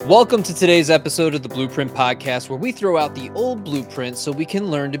Welcome to today's episode of the Blueprint Podcast, where we throw out the old blueprint so we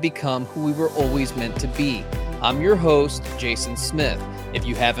can learn to become who we were always meant to be. I'm your host, Jason Smith. If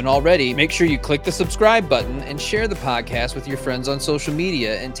you haven't already, make sure you click the subscribe button and share the podcast with your friends on social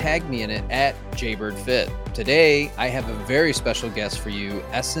media and tag me in it at JBirdFit. Today, I have a very special guest for you,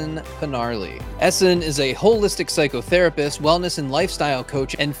 Esin Pinarli. Esin is a holistic psychotherapist, wellness and lifestyle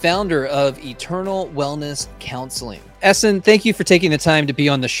coach, and founder of Eternal Wellness Counseling. Esin, thank you for taking the time to be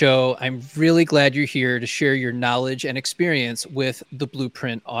on the show. I'm really glad you're here to share your knowledge and experience with the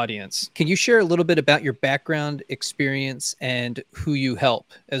Blueprint audience. Can you share a little bit about your background, experience, and who you help,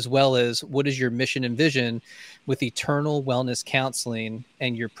 as well as what is your mission and vision with Eternal Wellness Counseling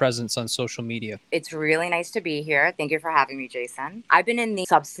and your presence on social media? It's really nice to be here. Thank you for having me, Jason. I've been in the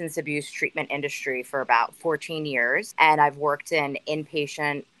substance abuse treatment industry for about 14 years, and I've worked in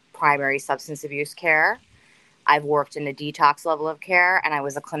inpatient primary substance abuse care. I've worked in a detox level of care, and I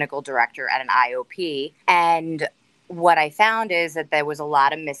was a clinical director at an IOP. And what I found is that there was a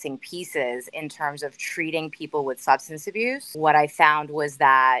lot of missing pieces in terms of treating people with substance abuse. What I found was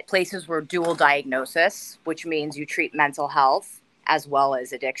that places were dual diagnosis, which means you treat mental health as well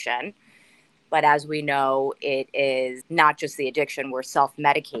as addiction. But as we know, it is not just the addiction, we're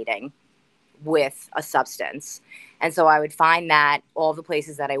self-medicating with a substance. And so I would find that all the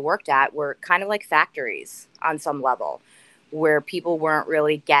places that I worked at were kind of like factories on some level, where people weren't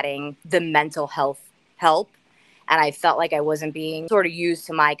really getting the mental health help. And I felt like I wasn't being sort of used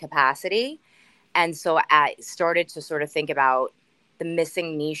to my capacity. And so I started to sort of think about the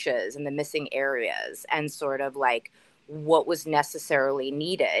missing niches and the missing areas and sort of like what was necessarily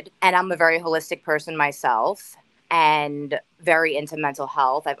needed. And I'm a very holistic person myself and very into mental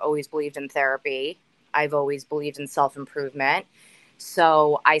health. I've always believed in therapy. I've always believed in self-improvement.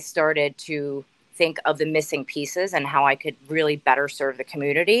 So I started to think of the missing pieces and how I could really better serve the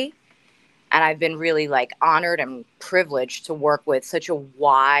community. And I've been really honored and privileged to work with such a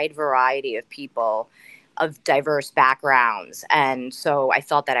wide variety of people of diverse backgrounds. And so I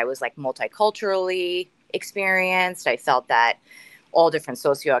felt that I was multiculturally experienced. I felt that all different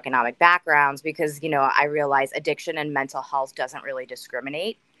socioeconomic backgrounds, because, I realized addiction and mental health doesn't really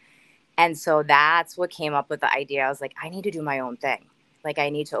discriminate. And so that's what came up with the idea. I was like, I need to do my own thing. I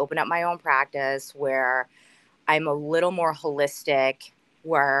need to open up my own practice where I'm a little more holistic,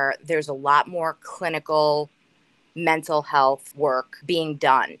 where there's a lot more clinical mental health work being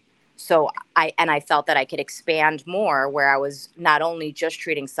done. So I felt that I could expand more, where I was not only just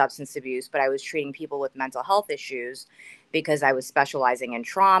treating substance abuse, but I was treating people with mental health issues, because I was specializing in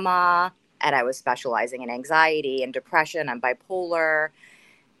trauma and I was specializing in anxiety and depression and bipolar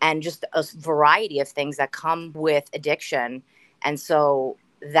and just a variety of things that come with addiction. And so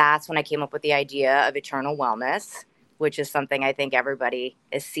that's when I came up with the idea of Eternal Wellness, which is something I think everybody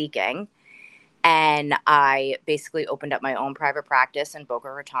is seeking. And I basically opened up my own private practice in Boca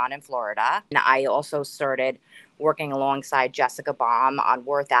Raton in Florida. And I also started working alongside Jessica Baum on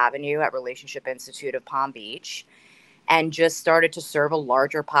Worth Avenue at Relationship Institute of Palm Beach, and just started to serve a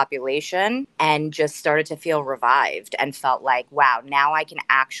larger population and just started to feel revived and felt like, wow, now I can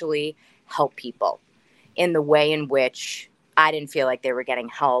actually help people in the way in which I didn't feel like they were getting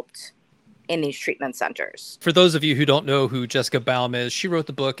helped in these treatment centers. For those of you who don't know who Jessica Baum is, she wrote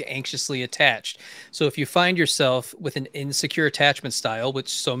the book Anxiously Attached. So if you find yourself with an insecure attachment style, which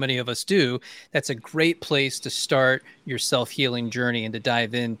so many of us do, that's a great place to start your self-healing journey and to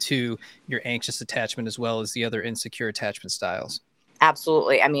dive into your anxious attachment as well as the other insecure attachment styles.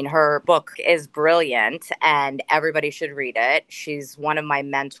 Absolutely. I mean, her book is brilliant and everybody should read it. She's one of my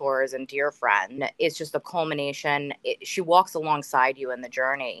mentors and dear friend. It's just a culmination. She walks alongside you in the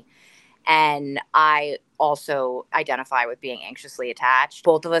journey. And I also identify with being anxiously attached.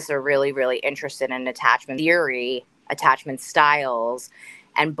 Both of us are really, really interested in attachment theory, attachment styles,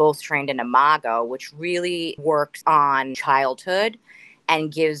 and both trained in Imago, which really works on childhood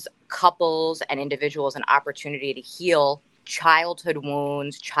and gives couples and individuals an opportunity to heal childhood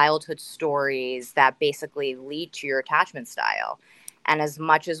wounds, childhood stories that basically lead to your attachment style. And as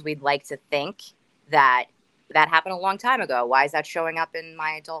much as we'd like to think that happened a long time ago, why is that showing up in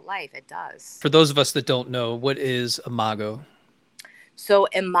my adult life? It does. For those of us that don't know, what is Imago? So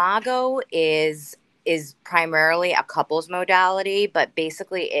Imago is primarily a couples modality, but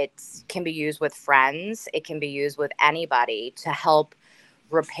basically it can be used with friends. It can be used with anybody to help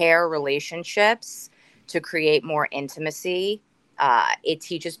repair relationships, to create more intimacy. It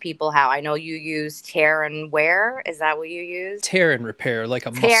teaches people how, I know you use tear and wear. Is that what you use? Tear and repair like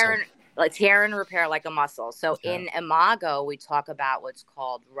a muscle. Tear and repair like a muscle. So in Imago, we talk about what's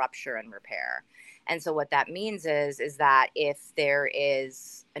called rupture and repair. And so what that means is that if there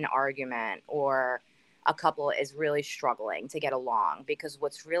is an argument or a couple is really struggling to get along, because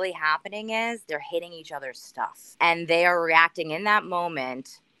what's really happening is they're hitting each other's stuff and they are reacting in that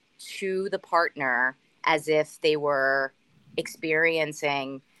moment to the partner as if they were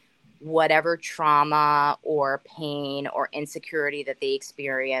experiencing whatever trauma or pain or insecurity that they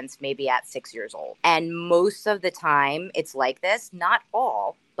experienced maybe at 6 years old. And most of the time it's like this, not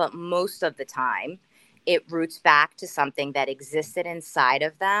all, but most of the time it roots back to something that existed inside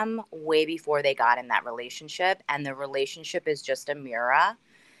of them way before they got in that relationship. And the relationship is just a mirror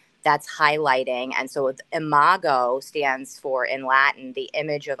that's highlighting. And so imago stands for, in Latin, the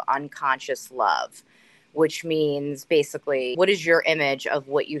image of unconscious love, which means basically, what is your image of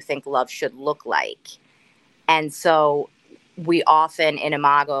what you think love should look like? And so we often in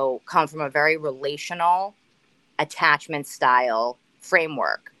imago come from a very relational attachment style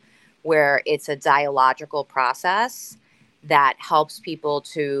framework where it's a dialogical process that helps people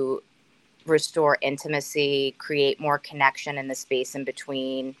to restore intimacy, create more connection in the space in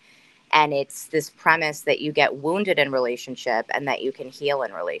between. And it's this premise that you get wounded in relationship and that you can heal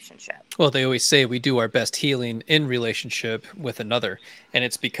in relationship. Well, they always say we do our best healing in relationship with another. And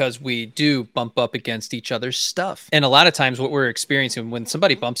it's because we do bump up against each other's stuff. And a lot of times what we're experiencing when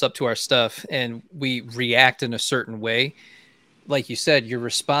somebody bumps up to our stuff and we react in a certain way, like you said, you're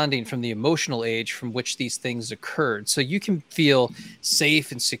responding from the emotional age from which these things occurred. So you can feel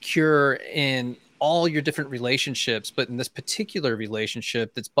safe and secure in all your different relationships, but in this particular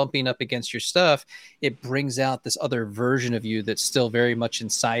relationship that's bumping up against your stuff, it brings out this other version of you that's still very much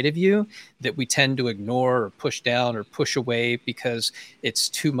inside of you that we tend to ignore or push down or push away because it's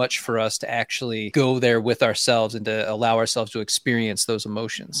too much for us to actually go there with ourselves and to allow ourselves to experience those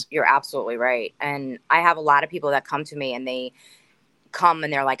emotions. You're absolutely right. And I have a lot of people that come to me and they come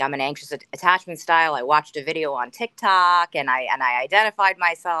and they're like, I'm an anxious attachment style. I watched a video on TikTok and I identified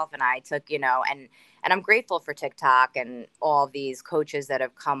myself and I took, and I'm grateful for TikTok and all of these coaches that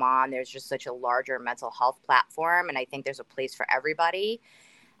have come on. There's just such a larger mental health platform. And I think there's a place for everybody.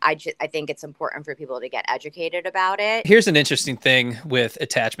 I think it's important for people to get educated about it. Here's an interesting thing with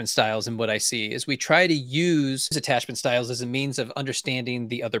attachment styles, and what I see is we try to use attachment styles as a means of understanding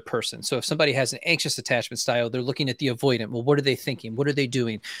the other person. So if somebody has an anxious attachment style, they're looking at the avoidant. Well, what are they thinking? What are they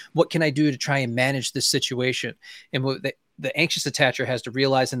doing? What can I do to try and manage this situation? And what the anxious attacher has to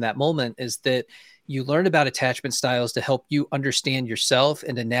realize in that moment is that you learn about attachment styles to help you understand yourself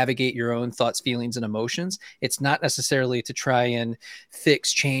and to navigate your own thoughts, feelings, and emotions. It's not necessarily to try and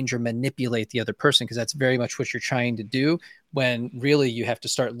fix, change, or manipulate the other person, because that's very much what you're trying to do, when really you have to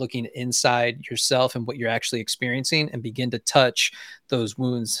start looking inside yourself and what you're actually experiencing and begin to touch those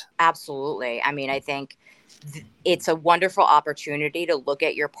wounds. Absolutely. I mean, I think it's a wonderful opportunity to look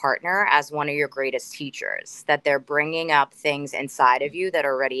at your partner as one of your greatest teachers, that they're bringing up things inside of you that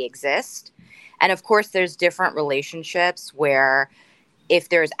already exist. And of course, there's different relationships where if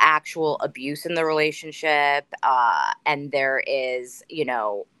there's actual abuse in the relationship and there is,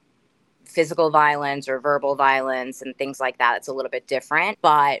 physical violence or verbal violence and things like that, it's a little bit different.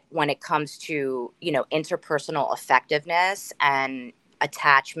 But when it comes to, interpersonal effectiveness and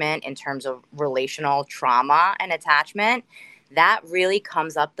attachment in terms of relational trauma and attachment, that really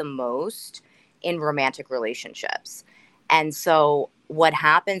comes up the most in romantic relationships. And so what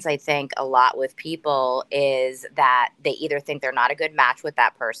happens, I think, a lot with people is that they either think they're not a good match with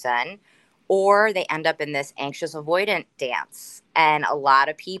that person, or they end up in this anxious avoidant dance. And a lot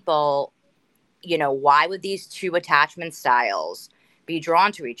of people, why would these two attachment styles be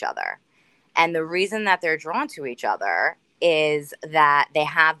drawn to each other? And the reason that they're drawn to each other is that they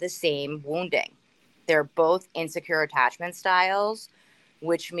have the same wounding. They're both insecure attachment styles,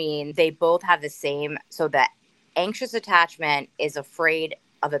 which means they both have the same. So that anxious attachment is afraid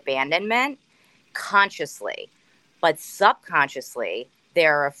of abandonment consciously, but subconsciously,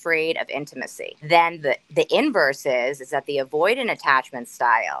 they're afraid of intimacy. Then the inverse is that the avoidant attachment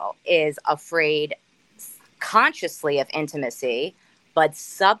style is afraid consciously of intimacy, but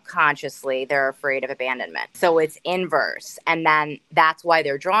subconsciously they're afraid of abandonment. So it's inverse. And then that's why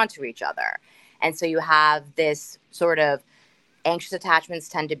they're drawn to each other. And so you have this sort of anxious attachments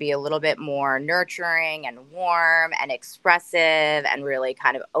tend to be a little bit more nurturing and warm and expressive and really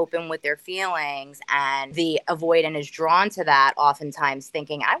kind of open with their feelings. And the avoidant is drawn to that, oftentimes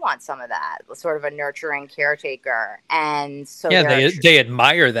thinking, I want some of that, sort of a nurturing caretaker. And so they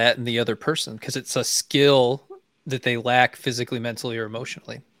admire that in the other person because it's a skill that they lack physically, mentally, or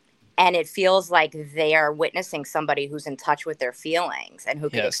emotionally. And it feels like they are witnessing somebody who's in touch with their feelings and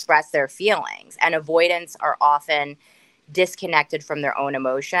who can express their feelings. And avoidants are often disconnected from their own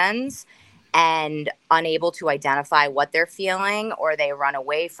emotions and unable to identify what they're feeling, or they run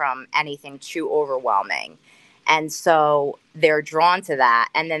away from anything too overwhelming. And so they're drawn to that.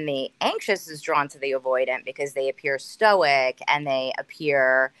 And then the anxious is drawn to the avoidant because they appear stoic and they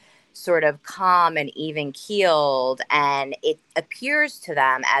appear sort of calm and even keeled. And it appears to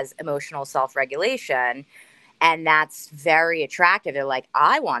them as emotional self regulation. And that's very attractive. They're like,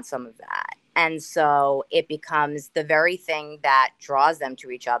 I want some of that. And so it becomes the very thing that draws them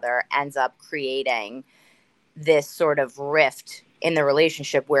to each other, ends up creating this sort of rift in the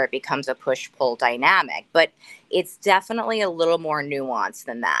relationship where it becomes a push-pull dynamic. But it's definitely a little more nuanced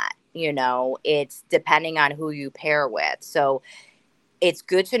than that. You know, it's depending on who you pair with. So it's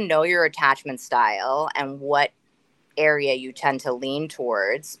good to know your attachment style and what area you tend to lean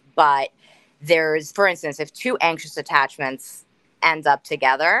towards. But there's, for instance, if two anxious attachments end up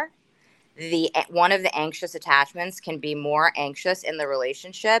together, the one of the anxious attachments can be more anxious in the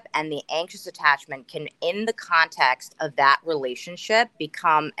relationship, and the anxious attachment can, in the context of that relationship,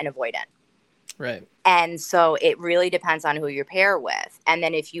 become an avoidant. Right. And so it really depends on who you pair with. And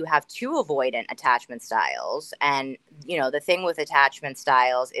then if you have two avoidant attachment styles, and you know, the thing with attachment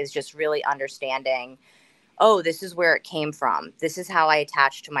styles is just really understanding, oh, this is where it came from. This is how I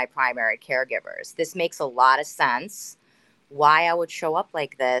attach to my primary caregivers. This makes a lot of sense why I would show up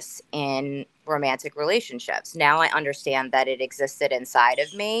like this in romantic relationships. Now I understand that it existed inside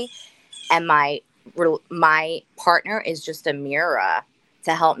of me, and my partner is just a mirror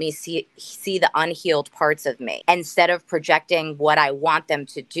to help me see the unhealed parts of me. Instead of projecting what I want them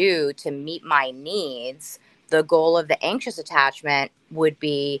to do to meet my needs, the goal of the anxious attachment would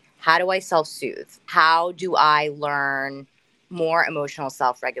be, how do I self-soothe? How do I learn more emotional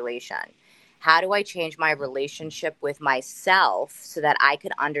self-regulation? How do I change my relationship with myself so that I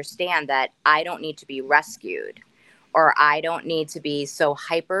could understand that I don't need to be rescued, or I don't need to be so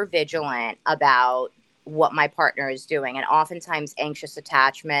hyper vigilant about what my partner is doing? And oftentimes anxious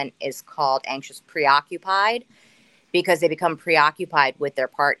attachment is called anxious preoccupied because they become preoccupied with their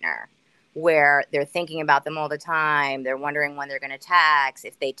partner, where they're thinking about them all the time. They're wondering when they're going to text.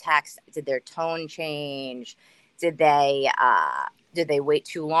 If they text, did their tone change? Did they wait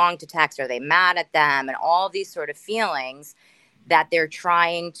too long to text? Are they mad at them? And all these sort of feelings that they're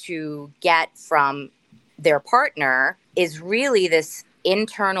trying to get from their partner is really this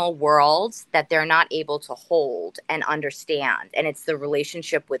internal world that they're not able to hold and understand. And it's the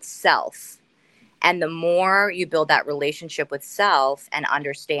relationship with self. And the more you build that relationship with self and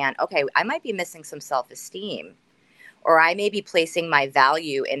understand, okay, I might be missing some self-esteem, or I may be placing my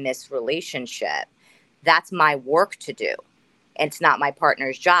value in this relationship. That's my work to do. It's not my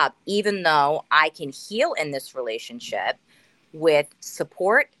partner's job, even though I can heal in this relationship with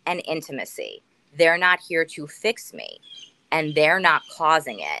support and intimacy. They're not here to fix me, and they're not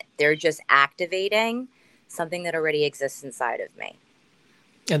causing it. They're just activating something that already exists inside of me.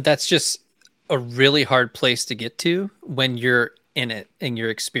 And that's just a really hard place to get to when you're in it and you're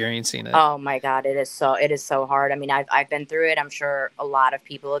experiencing it. Oh my God, it is so hard. I mean, I've been through it. I'm sure a lot of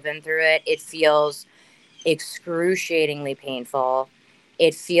people have been through it. It feels excruciatingly painful.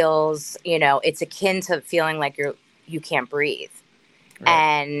 It feels, you know, it's akin to feeling like you can't breathe. Right.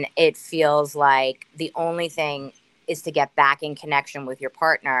 And it feels like the only thing is to get back in connection with your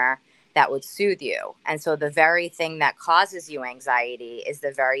partner that would soothe you. And so the very thing that causes you anxiety is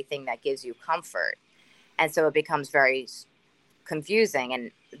the very thing that gives you comfort. And so it becomes very confusing.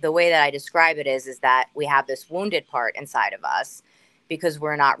 And the way that I describe it is that we have this wounded part inside of us because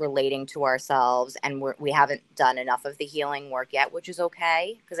we're not relating to ourselves, and we haven't done enough of the healing work yet, which is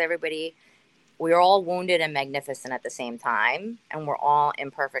okay, because we're all wounded and magnificent at the same time, and we're all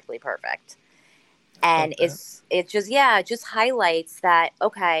imperfectly perfect. And it just highlights that,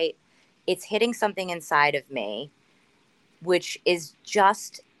 okay, it's hitting something inside of me, which is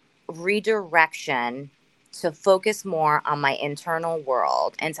just redirection to focus more on my internal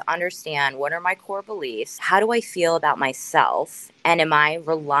world and to understand, what are my core beliefs? How do I feel about myself? And am I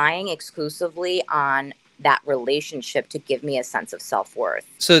relying exclusively on that relationship to give me a sense of self-worth?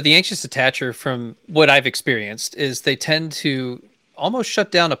 So the anxious attacher, from what I've experienced, is they tend to almost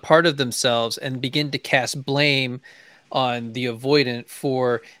shut down a part of themselves and begin to cast blame on the avoidant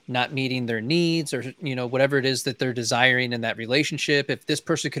for not meeting their needs, or, you know, whatever it is that they're desiring in that relationship. If this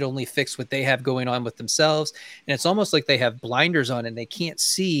person could only fix what they have going on with themselves. And it's almost like they have blinders on and they can't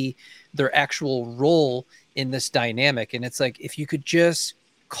see their actual role in this dynamic. And it's like, if you could just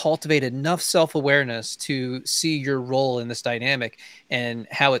cultivate enough self-awareness to see your role in this dynamic and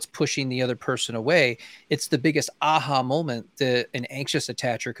how it's pushing the other person away, it's the biggest aha moment that an anxious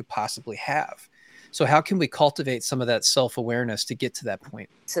attacher could possibly have. So how can we cultivate some of that self-awareness to get to that point?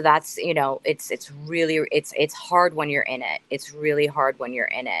 So that's, it's hard when you're in it. It's really hard when you're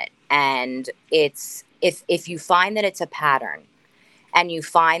in it. And it's, if you find that it's a pattern and you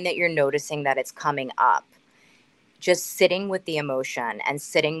find that you're noticing that it's coming up, just sitting with the emotion and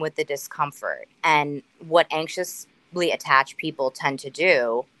sitting with the discomfort. And what anxiously attached people tend to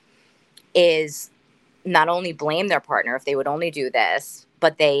do is not only blame their partner if they would only do this,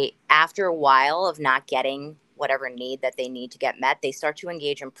 but they, after a while of not getting whatever need that they need to get met, they start to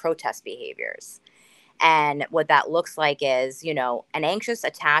engage in protest behaviors. And what that looks like is, an anxious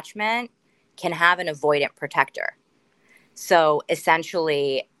attachment can have an avoidant protector. So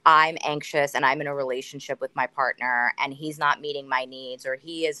essentially, I'm anxious and I'm in a relationship with my partner and he's not meeting my needs, or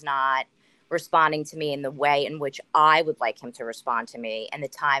he is not responding to me in the way in which I would like him to respond to me and the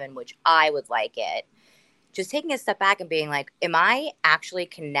time in which I would like it. Just taking a step back and being like, am I actually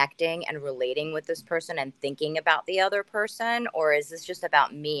connecting and relating with this person and thinking about the other person? Or is this just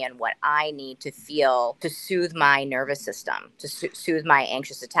about me and what I need to feel to soothe my nervous system, to soothe my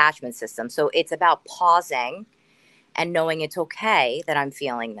anxious attachment system? So it's about pausing and knowing it's okay that I'm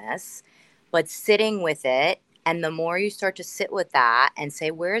feeling this, but sitting with it. And the more you start to sit with that and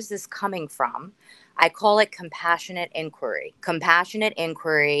say, where is this coming from? I call it compassionate inquiry. Compassionate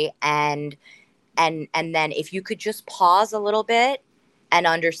inquiry. And then if you could just pause a little bit and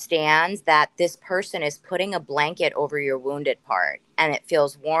understand that this person is putting a blanket over your wounded part and it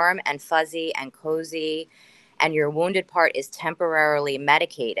feels warm and fuzzy and cozy, and your wounded part is temporarily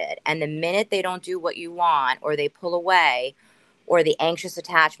medicated. And the minute they don't do what you want, or they pull away, or the anxious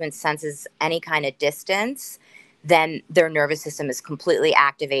attachment senses any kind of distance, then their nervous system is completely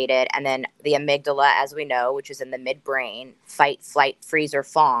activated. And then the amygdala, as we know, which is in the midbrain, fight, flight, freeze, or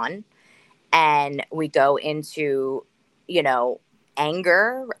fawn. And we go into,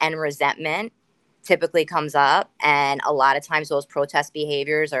 anger and resentment typically comes up. And a lot of times those protest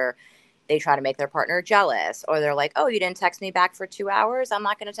behaviors are, they try to make their partner jealous, or they're like, oh, you didn't text me back for 2 hours. I'm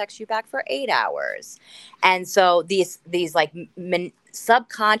not going to text you back for 8 hours. And so these like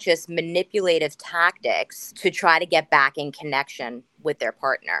subconscious manipulative tactics to try to get back in connection with their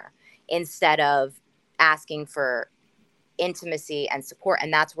partner instead of asking for intimacy and support.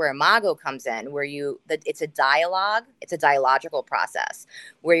 And that's where imago comes in, where it's a dialogue, it's a dialogical process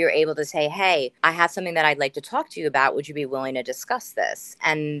where you're able to say, hey, I have something that I'd like to talk to you about. Would you be willing to discuss this?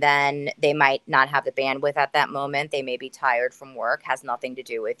 And then they might not have the bandwidth at that moment. They may be tired from work, has nothing to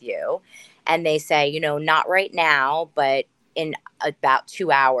do with you. And they say, not right now, but in about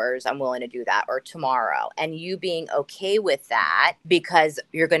 2 hours, I'm willing to do that, or tomorrow. And you being okay with that, because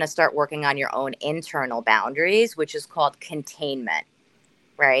you're going to start working on your own internal boundaries, which is called containment,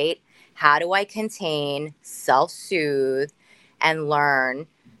 right? How do I contain, self-soothe, and learn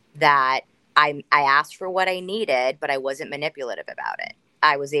that I asked for what I needed, but I wasn't manipulative about it.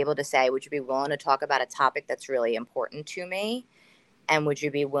 I was able to say, would you be willing to talk about a topic that's really important to me? And would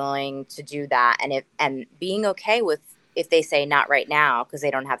you be willing to do that? And being okay with if they say not right now because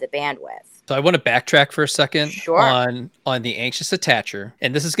they don't have the bandwidth. So I want to backtrack for a second. Sure. On the anxious attacher.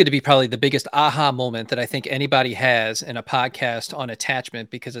 And this is going to be probably the biggest aha moment that I think anybody has in a podcast on attachment,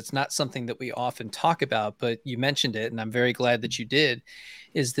 because it's not something that we often talk about, but you mentioned it, and I'm very glad that you did,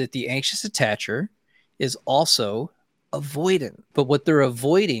 is that the anxious attacher is also avoidant. But what they're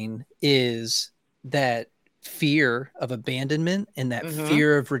avoiding is that fear of abandonment and that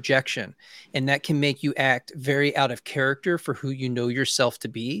fear of rejection. And that can make you act very out of character for who you know yourself to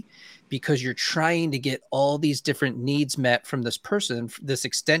be, because you're trying to get all these different needs met from this person, this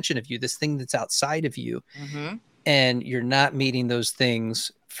extension of you, this thing that's outside of you. And you're not meeting those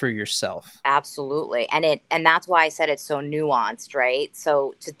things for yourself. Absolutely. And that's why I said it's so nuanced, right?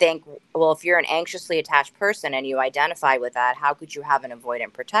 So to think, well, if you're an anxiously attached person and you identify with that, how could you have an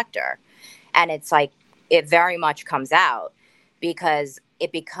avoidant protector? And it's like, it very much comes out, because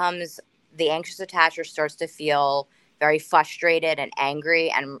it becomes, the anxious attacher starts to feel very frustrated and angry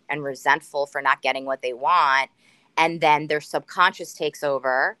and resentful for not getting what they want. And then their subconscious takes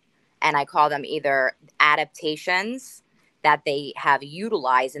over. And I call them either adaptations that they have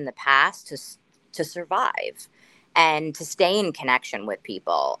utilized in the past to survive and to stay in connection with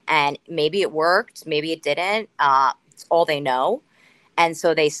people. And maybe it worked, maybe it didn't. It's all they know. And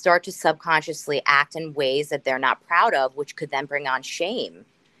so they start to subconsciously act in ways that they're not proud of, which could then bring on shame.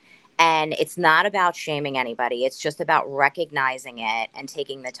 And it's not about shaming anybody. It's just about recognizing it and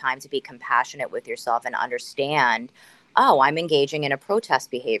taking the time to be compassionate with yourself and understand, oh, I'm engaging in a protest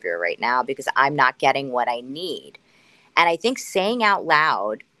behavior right now because I'm not getting what I need. And I think saying out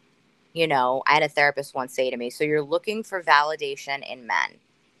loud, I had a therapist once say to me, so you're looking for validation in men.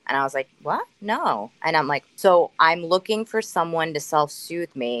 And I was like, what? No. And I'm like, so I'm looking for someone to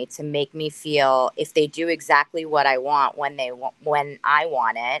self-soothe me, to make me feel if they do exactly what I want when I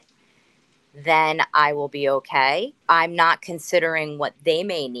want it, then I will be okay. I'm not considering what they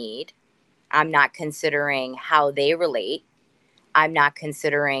may need. I'm not considering how they relate. I'm not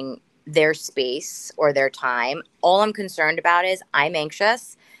considering their space or their time. All I'm concerned about is I'm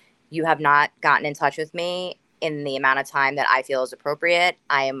anxious. You have not gotten in touch with me in the amount of time that I feel is appropriate.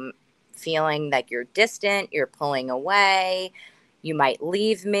 I am feeling like you're distant, you're pulling away, you might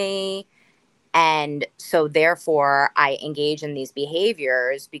leave me. And so therefore I engage in these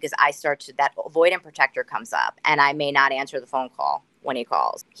behaviors because that avoidant protector comes up, and I may not answer the phone call when he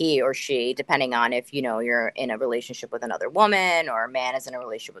calls, he or she, depending on if, you're in a relationship with another woman or a man is in a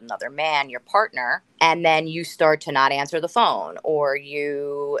relationship with another man, your partner, and then you start to not answer the phone, or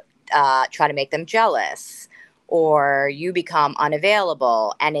you try to make them jealous, or you become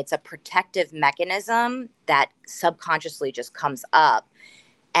unavailable. And it's a protective mechanism that subconsciously just comes up.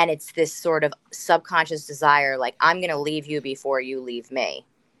 And it's this sort of subconscious desire, like, I'm going to leave you before you leave me.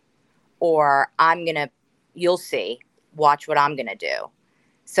 Or you'll see, watch what I'm going to do.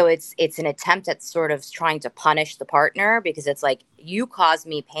 So it's an attempt at sort of trying to punish the partner, because it's like, you caused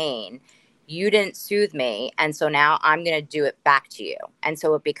me pain. You didn't soothe me. And so now I'm going to do it back to you. And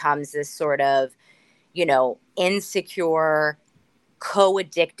so it becomes this sort of, insecure,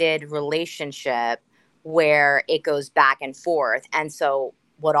 co-addicted relationship where it goes back and forth. And so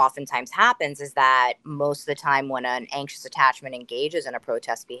what oftentimes happens is that most of the time when an anxious attachment engages in a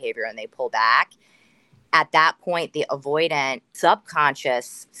protest behavior and they pull back, at that point, the avoidant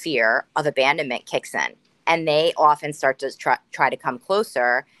subconscious fear of abandonment kicks in. And they often start to try to come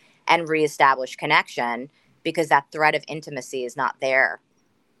closer and reestablish connection, because that threat of intimacy is not there.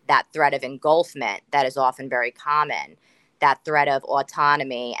 That threat of engulfment that is often very common, that threat of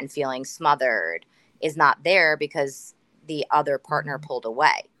autonomy and feeling smothered is not there because the other partner pulled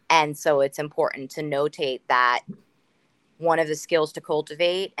away. And so it's important to notate that one of the skills to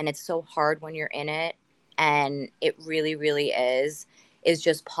cultivate, and it's so hard when you're in it, and it really, really is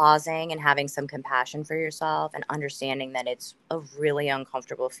just pausing and having some compassion for yourself and understanding that it's a really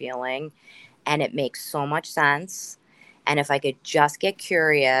uncomfortable feeling and it makes so much sense. And if I could just get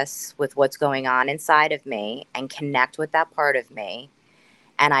curious with what's going on inside of me and connect with that part of me,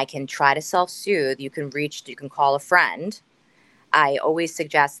 and I can try to self-soothe, you can call a friend. I always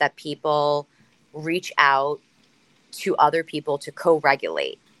suggest that people reach out to other people to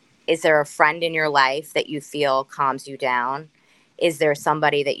co-regulate. Is there a friend in your life that you feel calms you down? Is there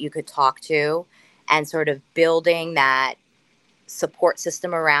somebody that you could talk to? And sort of building that support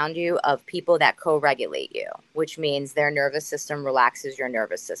system around you of people that co-regulate you, which means their nervous system relaxes your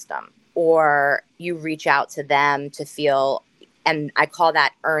nervous system. Or you reach out to them to feel, and I call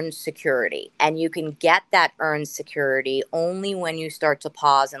that earned security. And you can get that earned security only when you start to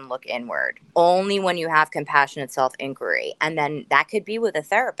pause and look inward, only when you have compassionate self-inquiry. And then that could be with a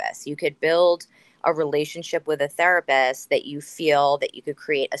therapist. You could build a relationship with a therapist that you feel that you could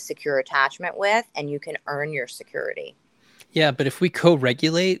create a secure attachment with, and you can earn your security. Yeah, but if we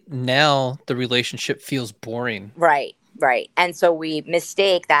co-regulate, now the relationship feels boring. Right. And so we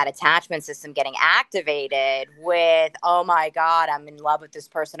mistake that attachment system getting activated with, oh my God, I'm in love with this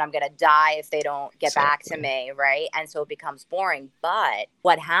person, I'm going to die if they don't get back to me, right? And so it becomes boring. But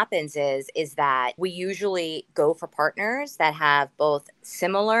what happens is that we usually go for partners that have both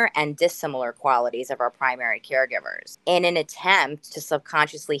similar and dissimilar qualities of our primary caregivers in an attempt to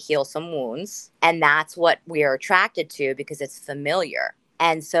subconsciously heal some wounds. And that's what we are attracted to because it's familiar.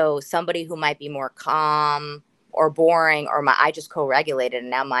 And so somebody who might be more calm or boring, or I just co-regulated and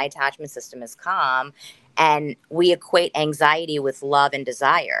now my attachment system is calm, and we equate anxiety with love and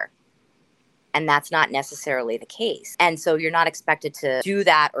desire. And that's not necessarily the case. And so you're not expected to do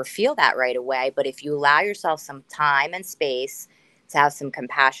that or feel that right away. But if you allow yourself some time and space to have some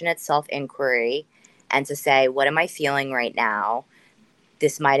compassionate self-inquiry and to say, what am I feeling right now?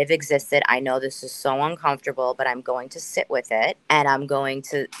 This might have existed. I know this is so uncomfortable, but I'm going to sit with it and I'm going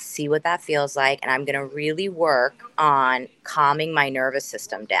to see what that feels like. And I'm going to really work on calming my nervous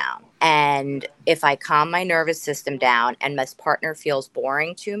system down. And if I calm my nervous system down and my partner feels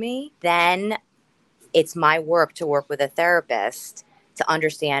boring to me, then it's my work to work with a therapist to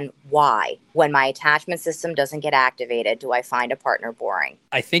understand why. When my attachment system doesn't get activated, do I find a partner boring?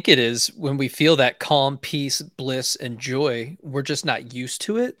 I think it is when we feel that calm, peace, bliss, and joy, we're just not used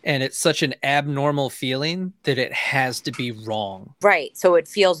to it. And it's such an abnormal feeling that it has to be wrong. Right. So it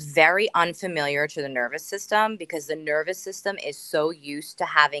feels very unfamiliar to the nervous system because the nervous system is so used to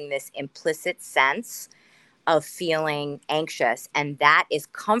having this implicit sense of feeling anxious. And that is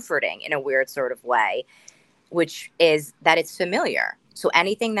comforting in a weird sort of way, which is that it's familiar. So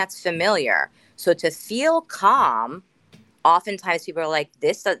anything that's familiar. So to feel calm, oftentimes people are like,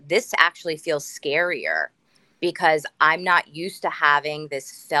 this actually feels scarier because I'm not used to having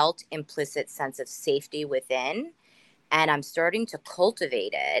this felt implicit sense of safety within. And I'm starting to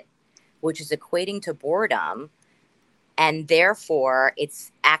cultivate it, which is equating to boredom. And therefore,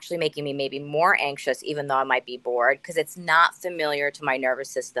 it's actually making me maybe more anxious, even though I might be bored, because it's not familiar to my nervous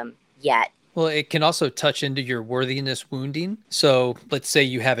system yet. Well, it can also touch into your worthiness wounding. So let's say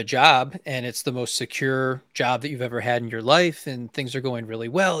you have a job and it's the most secure job that you've ever had in your life and things are going really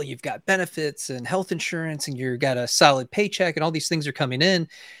well. You've got benefits and health insurance and you've got a solid paycheck and all these things are coming in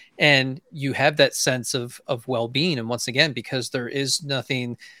and you have that sense of well-being. And once again, because there is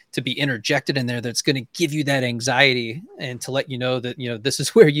nothing to be interjected in there that's going to give you that anxiety and to let you know that, this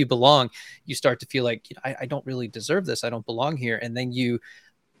is where you belong, you start to feel like, I don't really deserve this. I don't belong here. And then you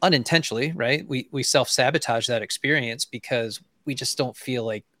unintentionally, right? We self-sabotage that experience because we just don't feel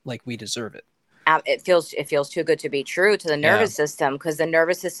like we deserve it. It feels too good to be true to the Yeah. nervous system, because the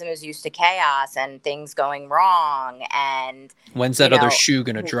nervous system is used to chaos and things going wrong. And When's that other shoe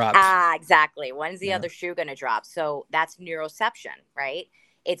gonna drop? Exactly. When's the Yeah. other shoe going to drop? So that's neuroception, right?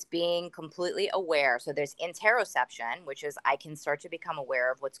 It's being completely aware. So there's interoception, which is I can start to become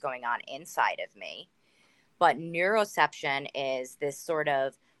aware of what's going on inside of me. But neuroception is this sort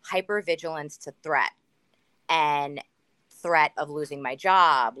of hypervigilance to threat, and threat of losing my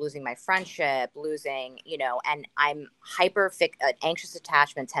job, losing my friendship, losing, and I'm anxious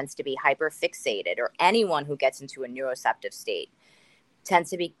attachment tends to be hyper fixated, or anyone who gets into a neuroceptive state tends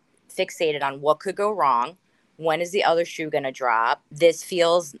to be fixated on what could go wrong. When is the other shoe going to drop? This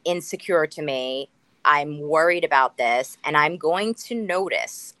feels insecure to me. I'm worried about this, and I'm going to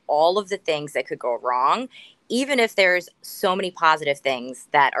notice all of the things that could go wrong, even if there's so many positive things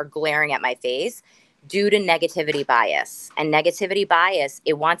that are glaring at my face, due to negativity bias. And negativity bias,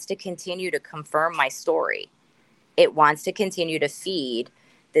 it wants to continue to confirm my story. It wants to continue to feed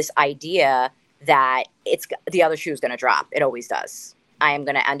this idea that it's the other shoe is going to drop. It always does. I am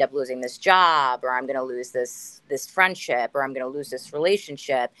going to end up losing this job, or I'm going to lose this friendship, or I'm going to lose this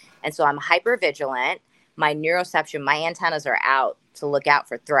relationship. And so I'm hyper vigilant. My neuroception, my antennas are out to look out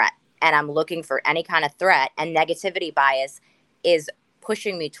for threat. And I'm looking for any kind of threat. And negativity bias is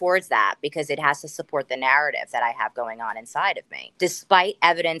pushing me towards that because it has to support the narrative that I have going on inside of me, despite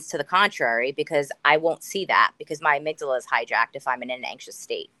evidence to the contrary, because I won't see that because my amygdala is hijacked if I'm in an anxious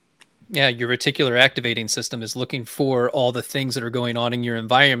state. Yeah, your reticular activating system is looking for all the things that are going on in your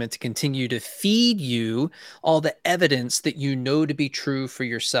environment to continue to feed you all the evidence that you know to be true for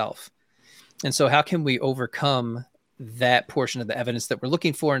yourself. And so how can we overcome that portion of the evidence that we're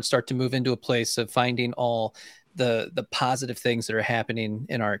looking for and start to move into a place of finding all the positive things that are happening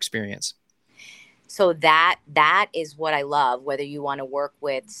in our experience? So that is what I love, whether you want to work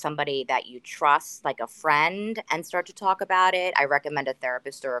with somebody that you trust, like a friend, and start to talk about it. I recommend a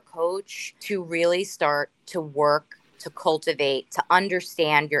therapist or a coach to really start to work, to cultivate, to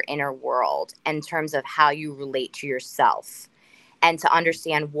understand your inner world in terms of how you relate to yourself, and to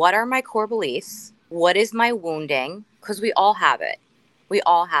understand what are my core beliefs, what is my wounding, because we all have it. We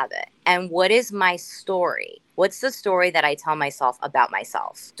all have it. And what is my story? What's the story that I tell myself about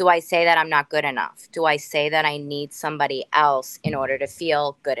myself? Do I say that I'm not good enough? Do I say that I need somebody else in order to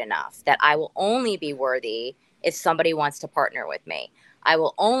feel good enough? That I will only be worthy if somebody wants to partner with me. I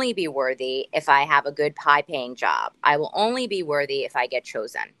will only be worthy if I have a good high-paying job. I will only be worthy if I get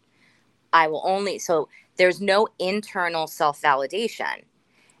chosen. So there's no internal self-validation.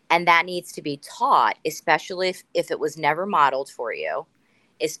 And that needs to be taught, especially if it was never modeled for you,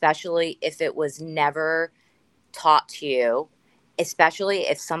 especially if it was never taught to you, especially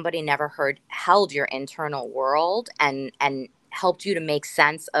if somebody never held your internal world and helped you to make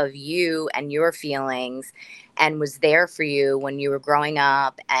sense of you and your feelings, and was there for you when you were growing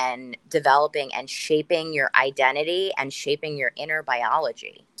up and developing and shaping your identity and shaping your inner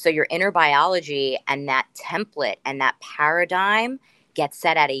biology. So your inner biology and that template and that paradigm gets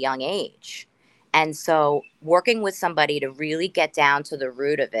set at a young age. And so working with somebody to really get down to the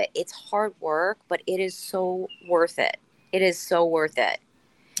root of it, it's hard work, but it is so worth it. It is so worth it.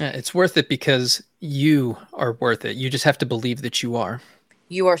 It's worth it because you are worth it. You just have to believe that you are.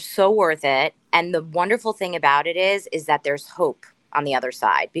 You are so worth it. And the wonderful thing about it is that there's hope on the other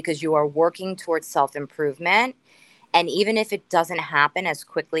side, because you are working towards self-improvement. And even if it doesn't happen as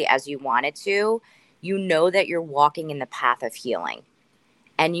quickly as you want it to, you know that you're walking in the path of healing.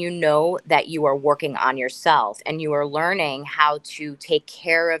 And you know that you are working on yourself, and you are learning how to take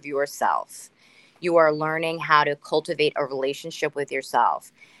care of yourself. You are learning how to cultivate a relationship with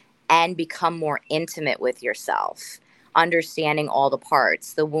yourself and become more intimate with yourself, understanding all the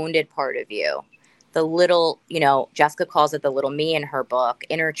parts, the wounded part of you, the little, Jessica calls it the little me in her book,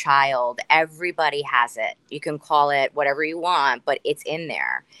 inner child. Everybody has it. You can call it whatever you want, but it's in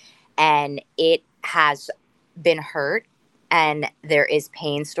there. And it has been hurt. And there is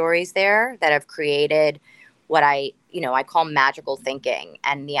pain stories there that have created what I call magical thinking.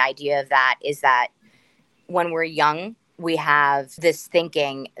 And the idea of that is that when we're young, we have this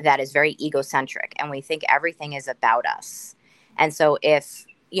thinking that is very egocentric and we think everything is about us. And so if,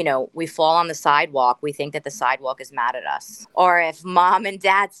 we fall on the sidewalk, we think that the sidewalk is mad at us. Or if mom and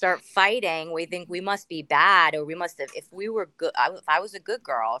dad start fighting, we think we must be bad, or we must have, if we were good, if I was a good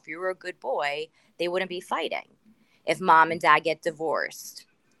girl, if you were a good boy, they wouldn't be fighting. If mom and dad get divorced,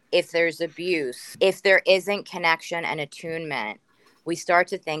 if there's abuse, if there isn't connection and attunement, we start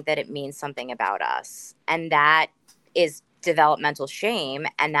to think that it means something about us. And that is developmental shame.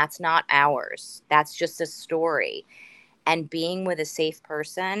 And that's not ours. That's just a story. And being with a safe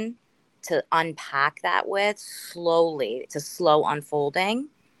person to unpack that with slowly, to slow unfolding,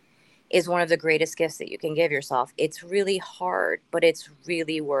 is one of the greatest gifts that you can give yourself. It's really hard, but it's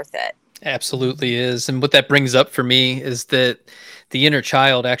really worth it. Absolutely is. And what that brings up for me is that the inner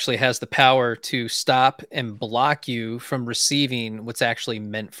child actually has the power to stop and block you from receiving what's actually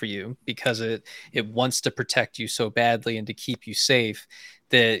meant for you, because it wants to protect you so badly and to keep you safe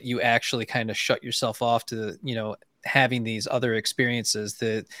that you actually kind of shut yourself off to, having these other experiences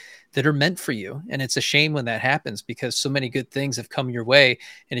that are meant for you. And it's a shame when that happens, because so many good things have come your way.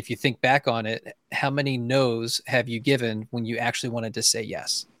 And if you think back on it, how many no's have you given when you actually wanted to say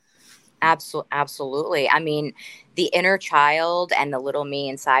yes? Absolutely. I mean, the inner child and the little me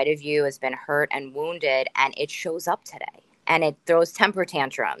inside of you has been hurt and wounded, and it shows up today. And it throws temper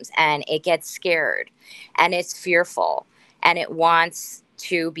tantrums, and it gets scared, and it's fearful, and it wants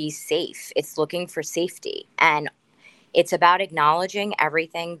to be safe. It's looking for safety. And it's about acknowledging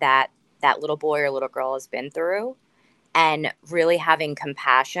everything that that little boy or little girl has been through, and really having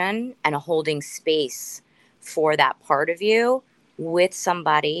compassion and holding space for that part of you with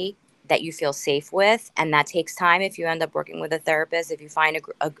somebody that you feel safe with. And that takes time. If you end up working with a therapist, if you find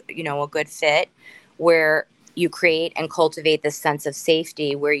a good fit where you create and cultivate this sense of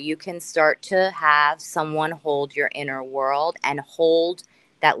safety, where you can start to have someone hold your inner world and hold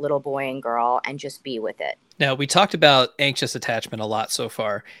that little boy and girl and just be with it. Now, we talked about anxious attachment a lot so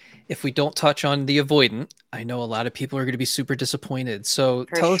far. If we don't touch on the avoidant, I know a lot of people are going to be super disappointed. So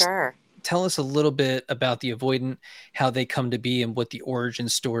For sure. tell us a little bit about the avoidant, how they come to be, and what the origin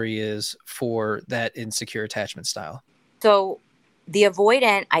story is for that insecure attachment style. So the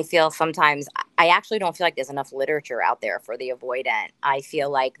avoidant, I feel sometimes, I actually don't feel like there's enough literature out there for the avoidant. I feel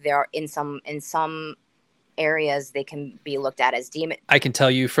like there are in some areas they can be looked at as demon. I can tell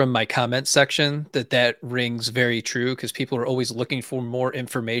you from my comment section that rings very true, because people are always looking for more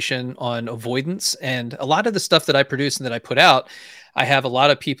information on avoidance. And a lot of the stuff that I produce and that I put out, I have a lot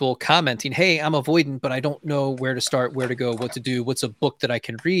of people commenting, hey, I'm avoidant, but I don't know where to start, where to go, what to do, what's a book that I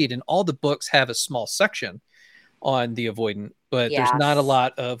can read. And all the books have a small section on the avoidant, but there's not a Yes.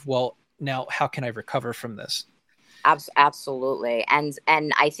 lot of, well, now how can I recover from this? Absolutely. And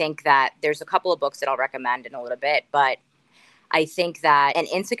I think that there's a couple of books that I'll recommend in a little bit, but I think that an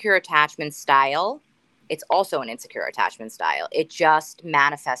insecure attachment style, it's also an insecure attachment style. It just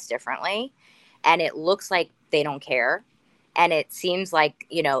manifests differently, and it looks like they don't care, and it seems like,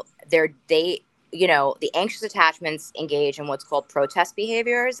 the anxious attachments engage in what's called protest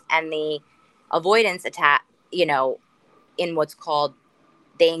behaviors, and the avoidance you know, in what's called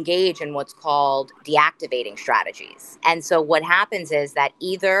they engage in what's called deactivating strategies. And so what happens is that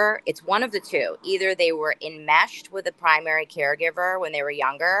either it's one of the two. Either they were enmeshed with a primary caregiver when they were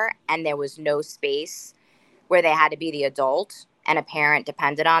younger and there was no space where they had to be the adult and a parent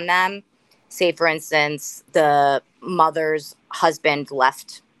depended on them. Say, for instance, the mother's husband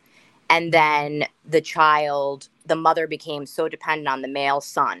left, and then the mother became so dependent on the male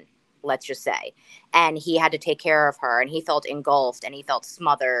son, let's just say, and he had to take care of her, and he felt engulfed and he felt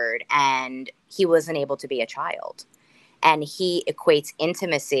smothered, and he wasn't able to be a child. And he equates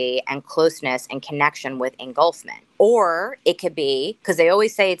intimacy and closeness and connection with engulfment. Or it could be, because they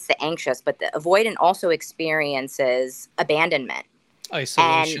always say it's the anxious, but the avoidant also experiences abandonment.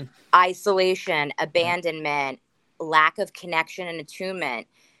 Isolation. And isolation, abandonment, lack of connection and attunement,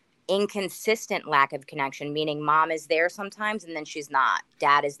 inconsistent lack of connection, meaning mom is there sometimes and then she's not.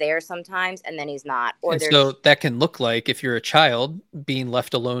 Dad is there sometimes and then he's not. Or And there's so that can look like, if you're a child, being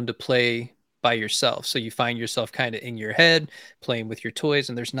left alone to play by yourself. So you find yourself kind of in your head playing with your toys,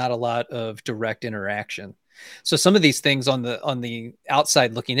 and there's not a lot of direct interaction. So some of these things on the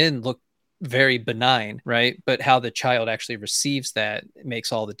outside looking in look very benign, right? But how the child actually receives that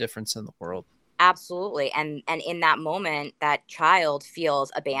makes all the difference in the world. Absolutely. And in that moment, that child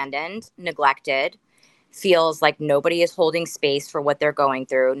feels abandoned, neglected, feels like nobody is holding space for what they're going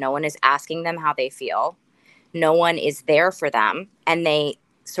through. No one is asking them how they feel. No one is there for them. And they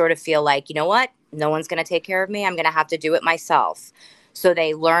sort of feel like, you know what? No one's going to take care of me. I'm going to have to do it myself. So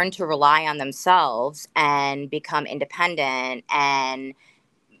they learn to rely on themselves and become independent and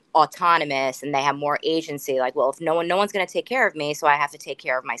autonomous, and they have more agency. Like, well, if no one's going to take care of me, so I have to take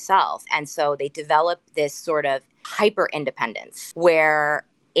care of myself. And so they develop this sort of hyper independence where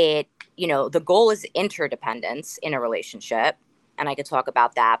the goal is interdependence in a relationship, and I could talk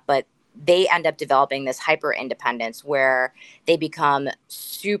about that, but they end up developing this hyper independence where they become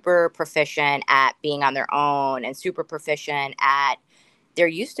super proficient at being on their own and super proficient at they're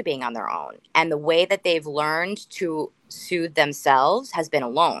used to being on their own. And the way that they've learned to soothe themselves has been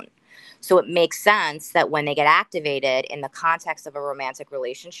alone. So it makes sense that when they get activated in the context of a romantic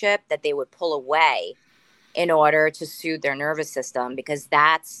relationship, that they would pull away in order to soothe their nervous system, because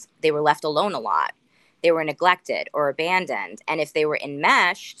they were left alone a lot. They were neglected or abandoned. And if they were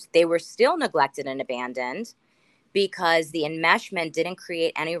enmeshed, they were still neglected and abandoned because the enmeshment didn't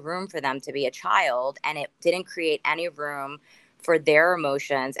create any room for them to be a child, and it didn't create any room for their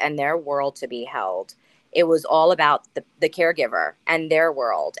emotions and their world to be held. It was all about the caregiver and their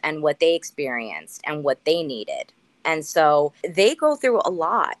world and what they experienced and what they needed. And so they go through a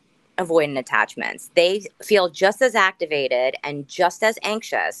lot, avoidant attachments. They feel just as activated and just as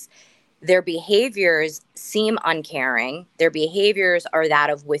anxious. Their behaviors seem uncaring. Their behaviors are that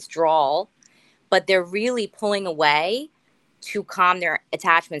of withdrawal, but they're really pulling away to calm their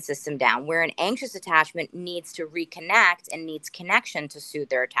attachment system down, where an anxious attachment needs to reconnect and needs connection to soothe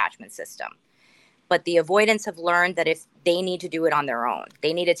their attachment system. But the avoidants have learned that if they need to do it on their own,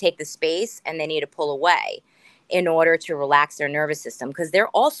 they need to take the space and they need to pull away in order to relax their nervous system, because they're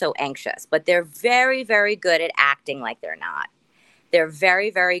also anxious, but they're very, very good at acting like they're not. They're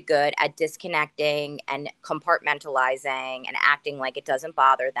very, very good at disconnecting and compartmentalizing and acting like it doesn't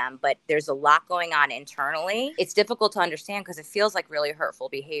bother them. But there's a lot going on internally. It's difficult to understand because it feels like really hurtful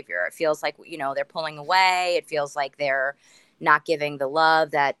behavior. It feels like, they're pulling away. It feels like they're not giving the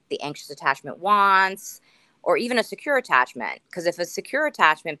love that the anxious attachment wants, or even a secure attachment. Because if a secure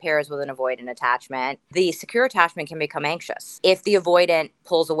attachment pairs with an avoidant attachment, the secure attachment can become anxious. If the avoidant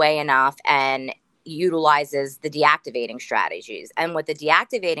pulls away enough and utilizes the deactivating strategies. And what the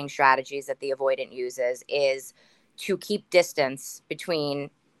deactivating strategies that the avoidant uses is to keep distance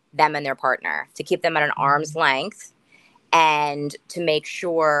between them and their partner, to keep them at an arm's length, and to make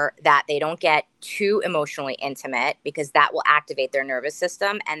sure that they don't get too emotionally intimate, because that will activate their nervous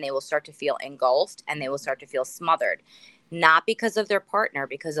system and they will start to feel engulfed and they will start to feel smothered. Not because of their partner,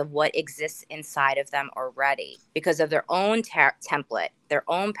 because of what exists inside of them already, because of their own template, their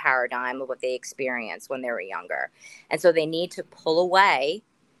own paradigm of what they experienced when they were younger. And so they need to pull away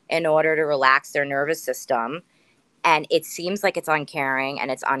in order to relax their nervous system. And it seems like it's uncaring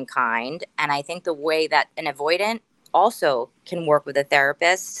and it's unkind. And I think the way that an avoidant also can work with a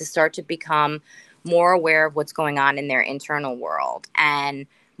therapist to start to become more aware of what's going on in their internal world and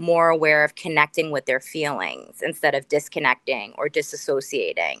more aware of connecting with their feelings instead of disconnecting or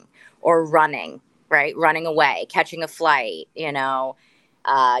disassociating or running, right? Running away, catching a flight,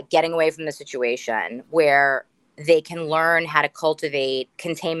 getting away from the situation, where they can learn how to cultivate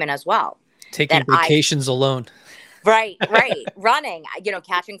containment as well. Taking vacations alone. Right. Running,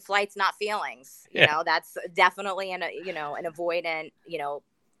 catching flights, not feelings. That's definitely an avoidant,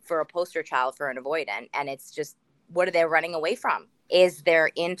 for a poster child for an avoidant. And it's just, what are they running away from? Is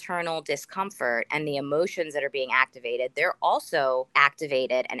their internal discomfort and the emotions that are being activated. They're also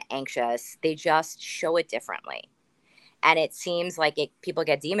activated and anxious. They just show it differently. And it seems like people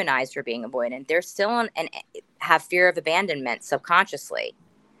get demonized for being avoidant. They're still have fear of abandonment subconsciously.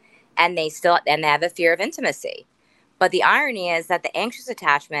 And they have a fear of intimacy. But the irony is that the anxious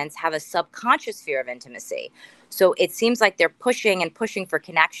attachments have a subconscious fear of intimacy. So it seems like they're pushing and pushing for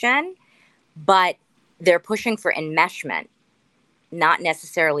connection, but they're pushing for enmeshment, not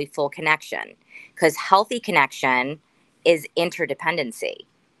necessarily full connection, because healthy connection is interdependency.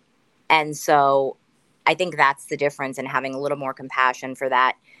 And so I think that's the difference in having a little more compassion for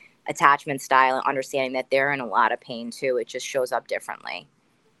that attachment style and understanding that they're in a lot of pain too. It just shows up differently.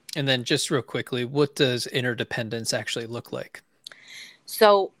 And then just real quickly, what does interdependence actually look like?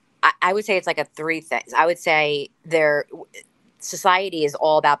 So I would say it's like three things. I would say society is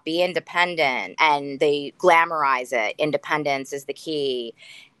all about be independent, and they glamorize it. Independence is the key,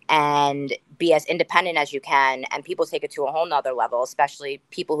 and be as independent as you can. And people take it to a whole nother level, especially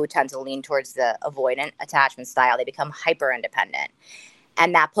people who tend to lean towards the avoidant attachment style. They become hyper independent,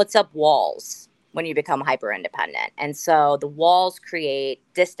 and that puts up walls when you become hyper independent. And so the walls create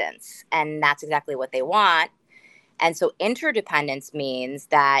distance, and that's exactly what they want. And so interdependence means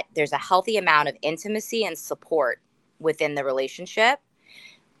that there's a healthy amount of intimacy and support within the relationship,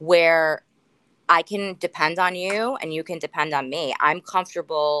 where I can depend on you and you can depend on me. I'm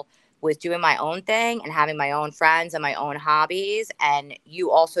comfortable with doing my own thing and having my own friends and my own hobbies, and you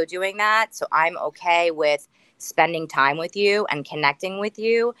also doing that. So I'm okay with spending time with you and connecting with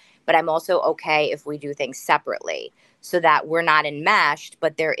you, but I'm also okay if we do things separately, so that we're not enmeshed,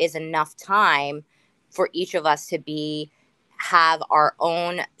 but there is enough time for each of us to have our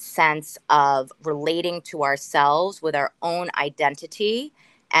own sense of relating to ourselves with our own identity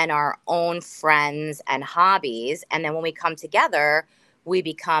and our own friends and hobbies. And then when we come together, we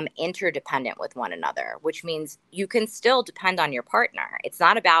become interdependent with one another, which means you can still depend on your partner. It's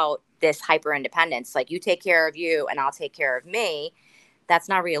not about this hyper independence, like you take care of you and I'll take care of me. That's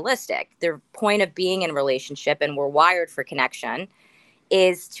not realistic. The point of being in a relationship, and we're wired for connection,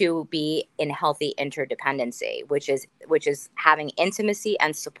 is to be in healthy interdependency, which is having intimacy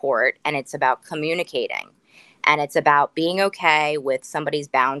and support. And it's about communicating, and it's about being okay with somebody's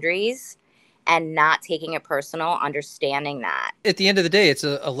boundaries and not taking it personal, understanding that. At the end of the day, it's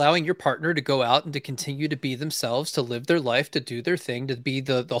allowing your partner to go out and to continue to be themselves, to live their life, to do their thing, to be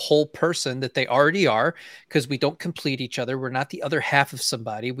the whole person that they already are, because we don't complete each other. We're not the other half of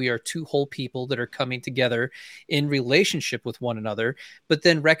somebody. We are two whole people that are coming together in relationship with one another, but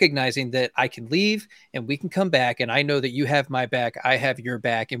then recognizing that I can leave and we can come back, and I know that you have my back, I have your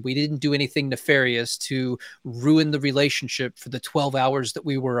back, and we didn't do anything nefarious to ruin the relationship for the 12 hours that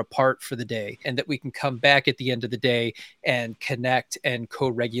we were apart for the day, and that we can come back at the end of the day and connect and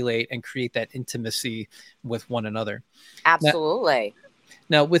co-regulate and create that intimacy with one another. Absolutely.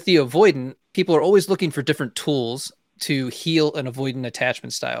 Now, with the avoidant, people are always looking for different tools to heal an avoidant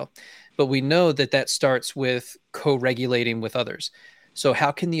attachment style, but we know that that starts with co-regulating with others. So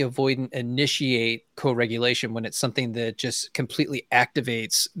how can the avoidant initiate co-regulation when it's something that just completely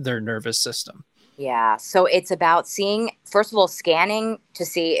activates their nervous system? Yeah. So it's about first of all, scanning to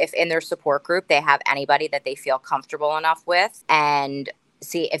see if in their support group they have anybody that they feel comfortable enough with, and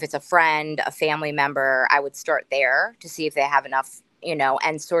see if it's a friend, a family member. I would start there to see if they have enough,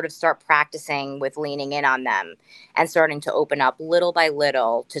 and sort of start practicing with leaning in on them and starting to open up little by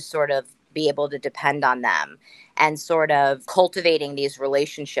little to sort of be able to depend on them, and sort of cultivating these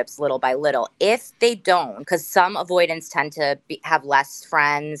relationships little by little. If they don't, because some avoidants tend to have less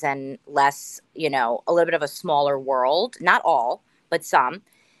friends and less, a little bit of a smaller world, not all, but some,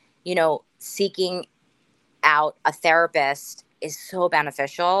 seeking out a therapist is so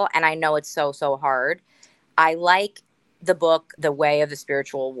beneficial. And I know it's so, so hard. I like the book, The Way of the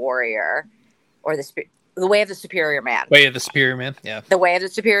Spiritual Warrior, or The Way of the Superior Man. Way of the Superior Man, yeah. The Way of the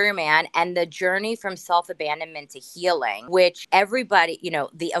Superior Man, and the journey from self-abandonment to healing, which everybody,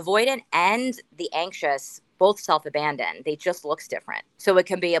 the avoidant and the anxious both self-abandon. They just looks different. So it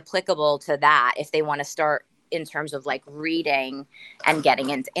can be applicable to that if they want to start in terms of like reading and getting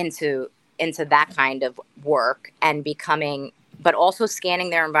into that kind of work and becoming, but also scanning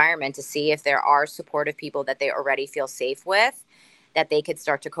their environment to see if there are supportive people that they already feel safe with, that they could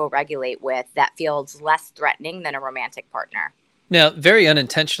start to co-regulate with, that feels less threatening than a romantic partner. Now, very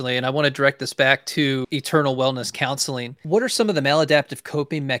unintentionally, and I want to direct this back to eternal wellness counseling, what are some of the maladaptive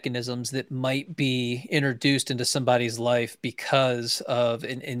coping mechanisms that might be introduced into somebody's life because of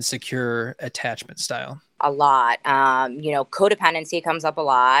an insecure attachment style? A lot. Codependency comes up a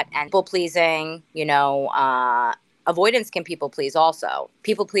lot, and people pleasing, avoidance can people please also.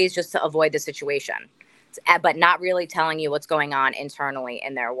 People please just to avoid the situation, but not really telling you what's going on internally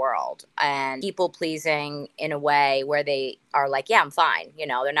in their world. And people pleasing in a way where they are like, yeah, I'm fine.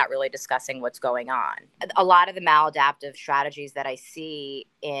 They're not really discussing what's going on. A lot of the maladaptive strategies that I see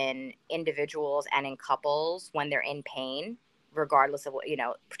in individuals and in couples when they're in pain, regardless of what,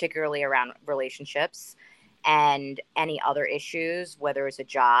 particularly around relationships and any other issues, whether it's a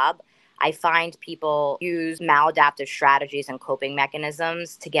job, I find people use maladaptive strategies and coping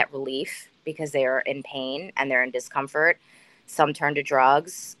mechanisms to get relief because they are in pain and they're in discomfort. Some turn to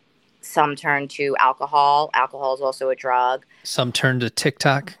drugs. Some turn to alcohol. Alcohol is also a drug. Some turn to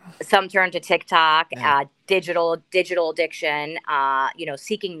TikTok. Yeah. Digital addiction,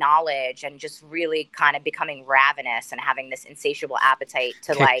 seeking knowledge and just really kind of becoming ravenous and having this insatiable appetite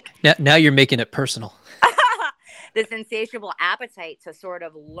to Now you're making it personal. this insatiable appetite to sort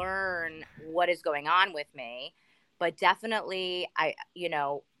of learn what is going on with me. But definitely,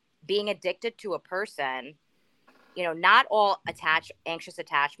 being addicted to a person, not all anxious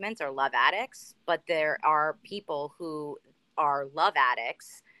attachments are love addicts, but there are people who are love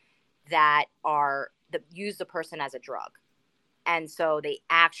addicts that use the person as a drug. And so they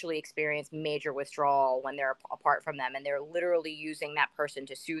actually experience major withdrawal when they're apart from them, and they're literally using that person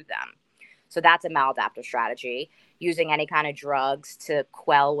to soothe them. So that's a maladaptive strategy. Using any kind of drugs to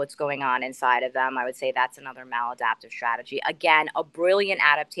quell what's going on inside of them, I would say that's another maladaptive strategy. Again, a brilliant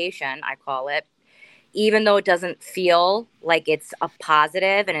adaptation, I call it. Even though it doesn't feel like it's a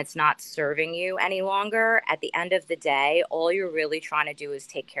positive and it's not serving you any longer, at the end of the day, all you're really trying to do is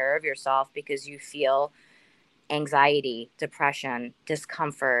take care of yourself because you feel anxiety, depression,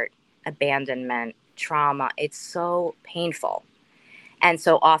 discomfort, abandonment, trauma. It's so painful. And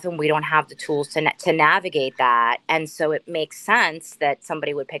so often we don't have the tools to navigate that. And so it makes sense that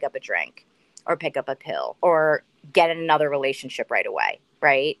somebody would pick up a drink or pick up a pill or get in another relationship right away,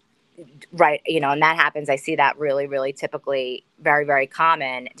 right? Right. And that happens. I see that really, really typically very, very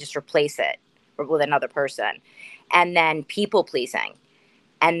common. Just replace it with another person. And then people pleasing.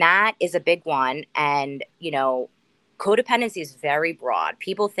 And that is a big one. And, codependency is very broad.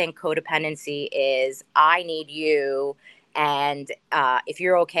 People think codependency is I need you. And if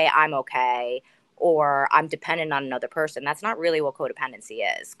you're okay, I'm okay. Or I'm dependent on another person. That's not really what codependency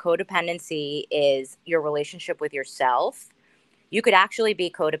is. Codependency is your relationship with yourself. You could actually be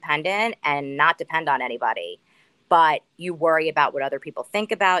codependent and not depend on anybody, but you worry about what other people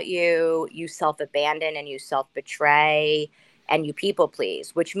think about you, you self-abandon and you self-betray, and you people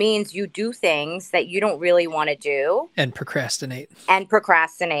please, which means you do things that you don't really want to do. And procrastinate.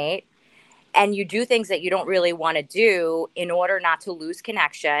 And you do things that you don't really want to do in order not to lose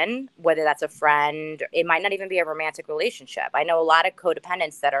connection, whether that's a friend. It might not even be a romantic relationship. I know a lot of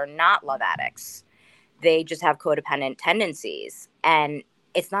codependents that are not love addicts. They just have codependent tendencies. And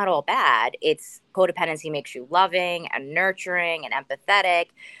it's not all bad. It's codependency makes you loving and nurturing and empathetic,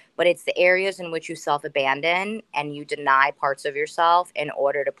 but it's the areas in which you self-abandon and you deny parts of yourself in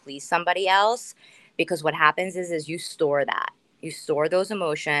order to please somebody else. Because what happens is you store that. You store those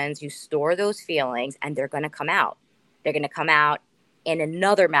emotions, you store those feelings, and they're going to come out. They're going to come out in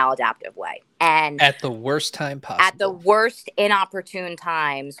another maladaptive way. And at the worst time possible. At the worst inopportune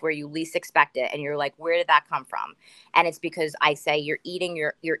times where you least expect it. And you're like, where did that come from? And it's because I say you're eating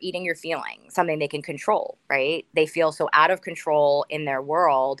your feelings, something they can control, right? They feel so out of control in their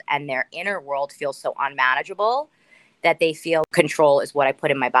world, and their inner world feels so unmanageable that they feel control is what I put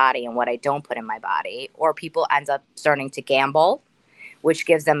in my body and what I don't put in my body. Or people end up starting to gamble, which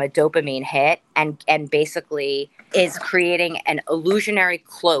gives them a dopamine hit and basically is creating an illusionary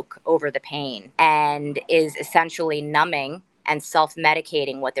cloak over the pain and is essentially numbing and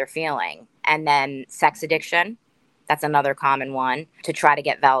self-medicating what they're feeling. And then sex addiction, that's another common one, to try to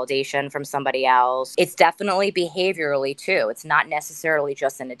get validation from somebody else. It's definitely behaviorally too. It's not necessarily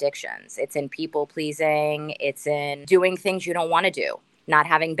just in addictions. It's in people pleasing. It's in doing things you don't want to do, not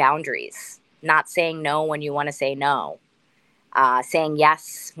having boundaries, not saying no when you want to say no. Saying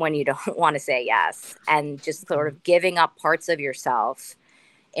yes when you don't want to say yes, and just sort of giving up parts of yourself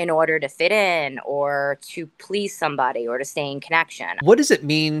in order to fit in or to please somebody or to stay in connection. What does it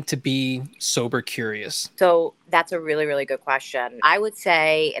mean to be sober curious? So that's a really, really good question. I would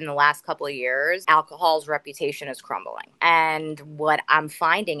say in the last couple of years, alcohol's reputation is crumbling. And what I'm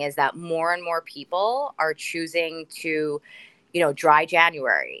finding is that more and more people are choosing to, dry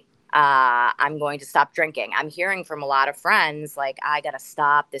January. I'm going to stop drinking. I'm hearing from a lot of friends, like, I got to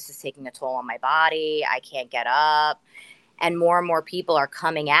stop. This is taking a toll on my body. I can't get up. And more people are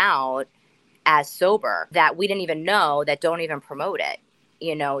coming out as sober that we didn't even know, that don't even promote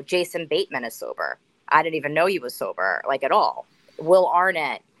it. Jason Bateman is sober. I didn't even know he was sober, like at all. Will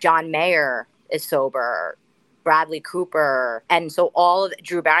Arnett, John Mayer is sober, Bradley Cooper. And so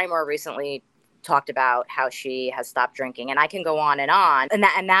Drew Barrymore recently talked about how she has stopped drinking, and I can go on.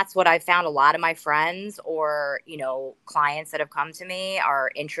 And that's what I found. A lot of my friends or, clients that have come to me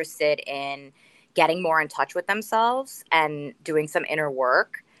are interested in getting more in touch with themselves and doing some inner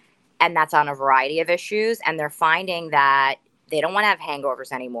work. And that's on a variety of issues. And they're finding that they don't want to have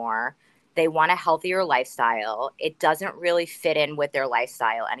hangovers anymore. They want a healthier lifestyle. It doesn't really fit in with their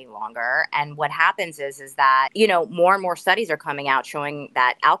lifestyle any longer. And what happens is that, more and more studies are coming out showing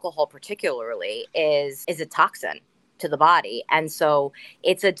that alcohol particularly is a toxin to the body. And so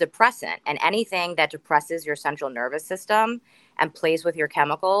it's a depressant, and anything that depresses your central nervous system and plays with your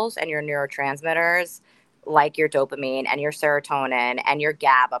chemicals and your neurotransmitters like your dopamine and your serotonin and your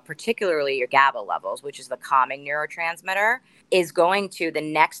GABA, particularly your GABA levels, which is the calming neurotransmitter, is going to the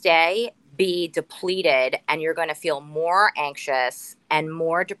next day be depleted, and you're going to feel more anxious and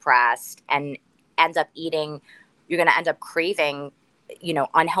more depressed and end up eating, you're going to end up craving,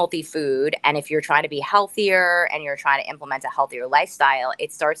 unhealthy food. And if you're trying to be healthier and you're trying to implement a healthier lifestyle,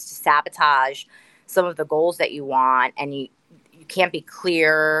 it starts to sabotage some of the goals that you want, and you can't be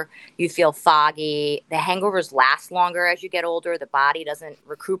clear. You feel foggy. The hangovers last longer as you get older. The body doesn't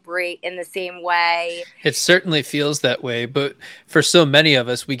recuperate in the same way. It certainly feels that way, but for so many of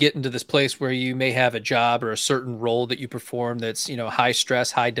us, we get into this place where you may have a job or a certain role that you perform that's, high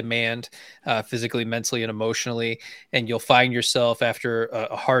stress, high demand, physically, mentally, and emotionally, and you'll find yourself after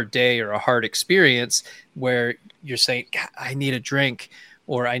a hard day or a hard experience where you're saying, "God, I need a drink,"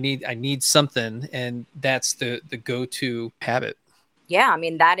 or I need something, and that's the go-to habit. Yeah, I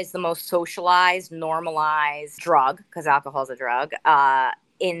mean, that is the most socialized, normalized drug, because alcohol is a drug,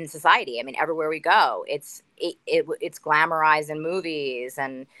 in society. I mean, everywhere we go, it's glamorized in movies,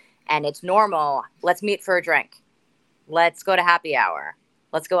 and it's normal. Let's meet for a drink. Let's go to happy hour.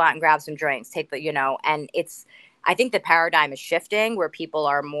 Let's go out and grab some drinks. And I think the paradigm is shifting where people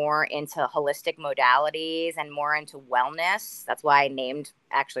are more into holistic modalities and more into wellness. That's why I named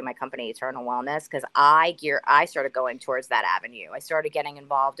actually my company Eternal Wellness, because I started going towards that avenue. I started getting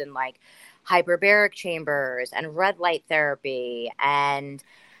involved in like hyperbaric chambers and red light therapy, and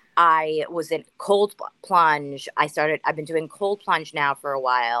I was in cold plunge. I've been doing cold plunge now for a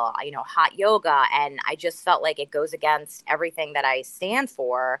while, hot yoga. And I just felt like it goes against everything that I stand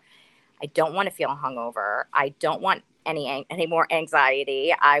for. I don't want to feel hungover. I don't want any more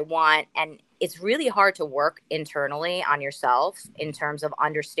anxiety. And it's really hard to work internally on yourself in terms of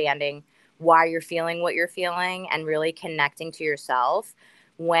understanding why you're feeling what you're feeling and really connecting to yourself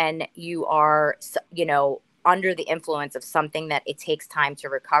when you are, under the influence of something that it takes time to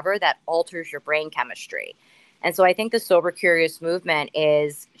recover that alters your brain chemistry. And so I think the Sober Curious movement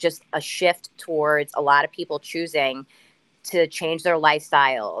is just a shift towards a lot of people choosing to change their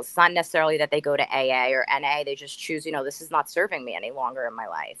lifestyles. It's not necessarily that they go to AA or NA. They just choose, this is not serving me any longer in my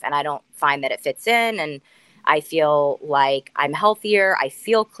life. And I don't find that it fits in. And I feel like I'm healthier. I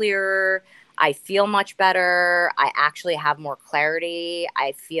feel clearer. I feel much better. I actually have more clarity.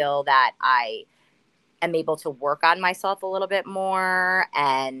 I feel that I am able to work on myself a little bit more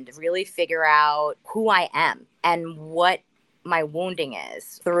and really figure out who I am and what my wounding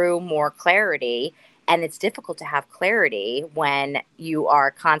is through more clarity. And it's difficult to have clarity when you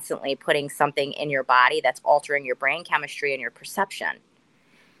are constantly putting something in your body that's altering your brain chemistry and your perception.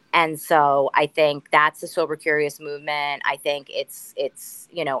 And so I think that's the Sober Curious movement. I think it's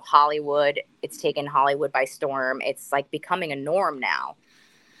Hollywood. It's taken Hollywood by storm. It's like becoming a norm now.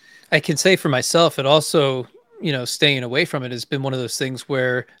 I can say for myself, it also, staying away from it has been one of those things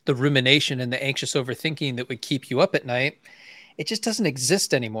where the rumination and the anxious overthinking that would keep you up at night, it just doesn't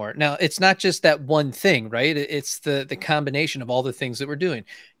exist anymore. Now, it's not just that one thing, right? It's the combination of all the things that we're doing.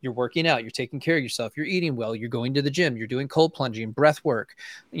 You're working out, you're taking care of yourself, you're eating well, you're going to the gym, you're doing cold plunging, breath work,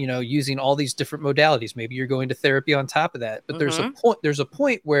 using all these different modalities. Maybe you're going to therapy on top of that. But there's a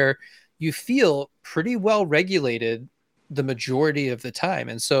point where you feel pretty well regulated the majority of the time.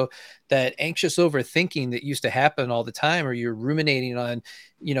 And so that anxious overthinking that used to happen all the time, or you're ruminating on,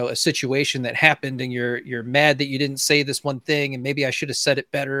 a situation that happened and you're mad that you didn't say this one thing and maybe I should have said it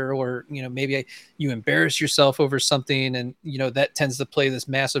better, or, maybe you embarrass yourself over something and, that tends to play this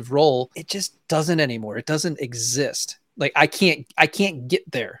massive role. It just doesn't anymore. It doesn't exist. Like I can't get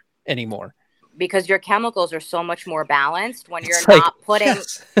there anymore. Because your chemicals are so much more balanced when you're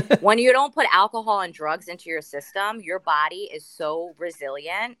yes. when you don't put alcohol and drugs into your system. Your body is so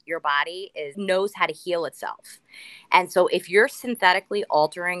resilient. Your body knows how to heal itself. And so if you're synthetically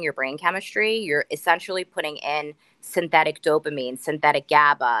altering your brain chemistry, you're essentially putting in synthetic dopamine, synthetic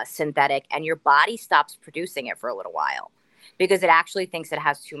GABA, and your body stops producing it for a little while because it actually thinks it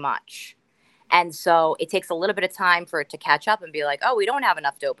has too much. And so it takes a little bit of time for it to catch up and be like, oh, we don't have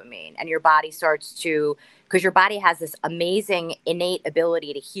enough dopamine. And your body starts to, because your body has this amazing innate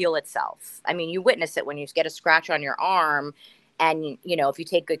ability to heal itself. I mean, you witness it when you get a scratch on your arm and, if you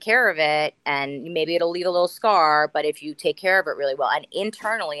take good care of it, and maybe it'll leave a little scar, but if you take care of it really well, and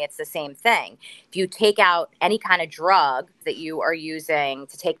internally it's the same thing. If you take out any kind of drug that you are using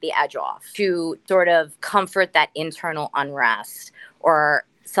to take the edge off, to sort of comfort that internal unrest, or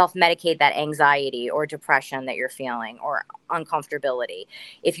self-medicate that anxiety or depression that you're feeling, or uncomfortability.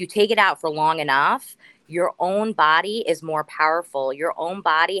 If you take it out for long enough, your own body is more powerful. Your own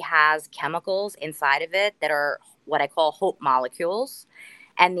body has chemicals inside of it that are what I call hope molecules.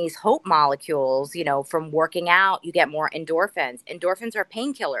 And these hope molecules, from working out, you get more endorphins. Endorphins are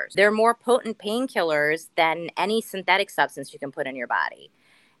painkillers. They're more potent painkillers than any synthetic substance you can put in your body.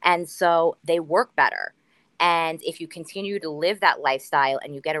 And so they work better. And if you continue to live that lifestyle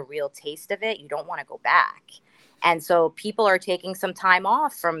and you get a real taste of it, you don't want to go back. And so people are taking some time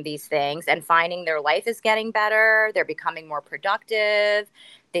off from these things and finding their life is getting better. They're becoming more productive.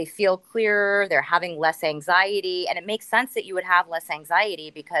 They feel clearer. They're having less anxiety. And it makes sense that you would have less anxiety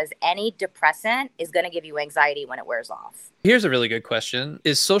because any depressant is going to give you anxiety when it wears off. Here's a really good question.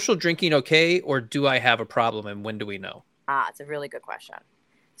 Is social drinking okay, or do I have a problem, and when do we know? It's a really good question.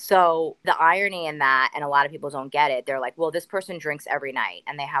 So the irony in that, and a lot of people don't get it, they're like, well, this person drinks every night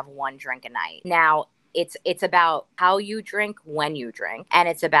and they have one drink a night. Now, it's about how you drink, when you drink, and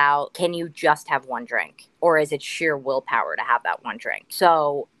it's about, can you just have one drink, or is it sheer willpower to have that one drink?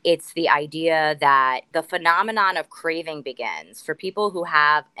 So it's the idea that the phenomenon of craving begins for people who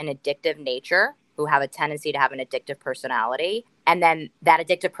have an addictive nature, who have a tendency to have an addictive personality. And then that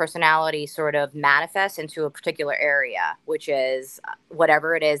addictive personality sort of manifests into a particular area, which is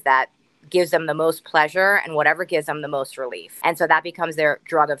whatever it is that gives them the most pleasure and whatever gives them the most relief. And so that becomes their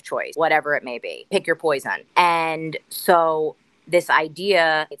drug of choice, whatever it may be. Pick your poison. And so this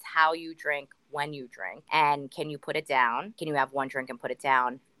idea, it's how you drink, when you drink, and can you put it down? Can you have one drink and put it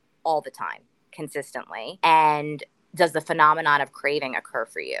down all the time, consistently? And does the phenomenon of craving occur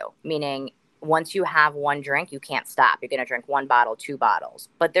for you? Meaning, once you have one drink, you can't stop. You're going to drink one bottle, two bottles.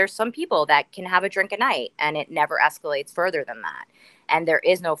 But there's some people that can have a drink a night and it never escalates further than that. And there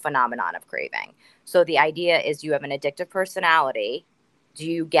is no phenomenon of craving. So the idea is you have an addictive personality. Do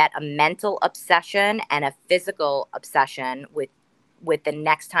you get a mental obsession and a physical obsession with the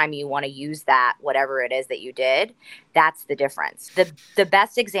next time you want to use that, whatever it is that you did? That's the difference. The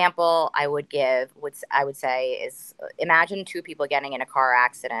best example I would give, I would say, is imagine two people getting in a car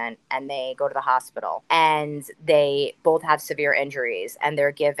accident and they go to the hospital and they both have severe injuries and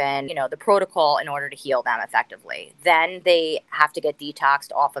they're given, the protocol in order to heal them effectively. Then they have to get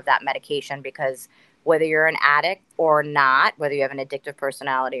detoxed off of that medication because whether you're an addict or not, whether you have an addictive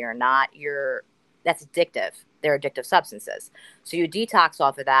personality or not, that's addictive. They're addictive substances. So you detox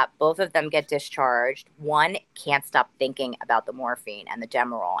off of that. Both of them get discharged. One can't stop thinking about the morphine and the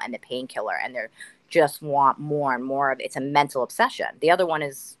Demerol and the painkiller, and they just want more and more of it. It's a mental obsession. The other one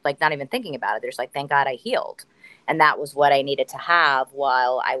is like not even thinking about it. They're just like, thank God I healed. And that was what I needed to have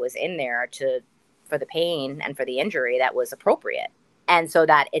while I was in there for the pain and for the injury that was appropriate. And so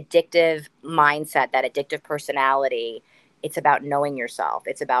that addictive mindset, that addictive personality, it's about knowing yourself.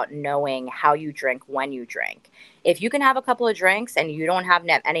 It's about knowing how you drink, when you drink. If you can have a couple of drinks and you don't have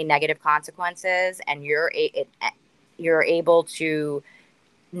any negative consequences and you're able to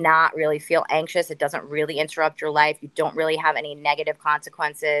not really feel anxious, it doesn't really interrupt your life, you don't really have any negative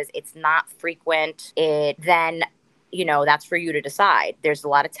consequences, it's not frequent, then that's for you to decide. There's a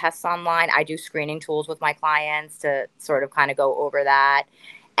lot of tests online. I do screening tools with my clients to sort of kind of go over that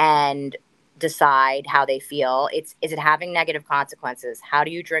and decide how they feel. Is it having negative consequences? How do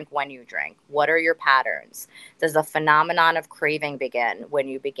you drink when you drink? What are your patterns? Does the phenomenon of craving begin when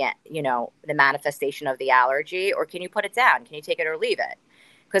you begin, the manifestation of the allergy, or can you put it down? Can you take it or leave it?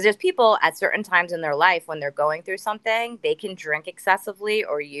 Because there's people at certain times in their life when they're going through something, they can drink excessively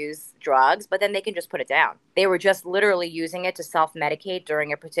or use drugs, but then they can just put it down. They were just literally using it to self-medicate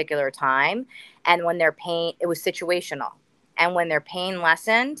during a particular time. And when their pain, it was situational. And when their pain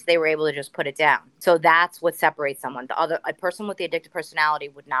lessened, they were able to just put it down. So that's what separates someone. A person with the addictive personality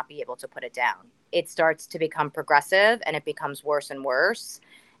would not be able to put it down. It starts to become progressive and it becomes worse and worse.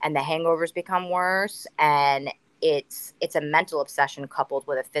 And the hangovers become worse. And it's a mental obsession coupled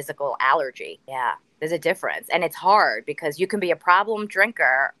with a physical allergy. Yeah, there's a difference. And it's hard because you can be a problem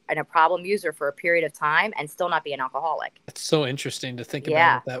drinker and a problem user for a period of time and still not be an alcoholic. It's so interesting to think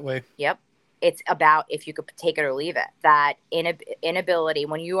about it that way. Yep. It's about if you could take it or leave it. That inability,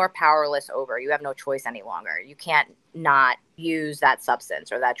 when you are powerless over, you have no choice any longer. You can't not use that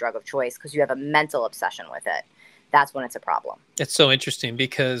substance or that drug of choice because you have a mental obsession with it. That's when it's a problem. It's so interesting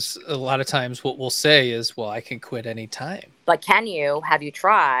because a lot of times what we'll say is, well, I can quit any time. But can you? Have you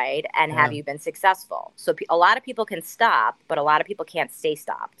tried? And have you been successful? So a lot of people can stop, but a lot of people can't stay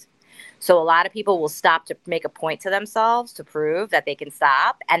stopped. So a lot of people will stop to make a point to themselves to prove that they can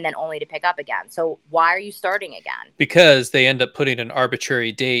stop and then only to pick up again. So why are you starting again? Because they end up putting an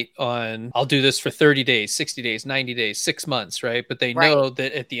arbitrary date on, I'll do this for 30 days, 60 days, 90 days, 6 months, right? But they know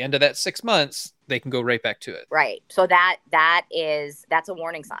that at the end of that 6 months, they can go right back to it. Right. So that's a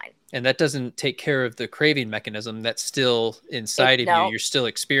warning sign. And that doesn't take care of the craving mechanism that's still inside of you. You're still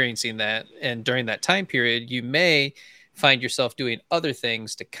experiencing that. And during that time period, you may find yourself doing other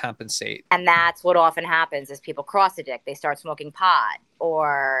things to compensate. And that's what often happens is people cross addict. They start smoking pot,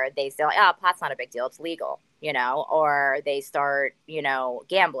 or they say, like, oh, pot's not a big deal, it's legal, or they start,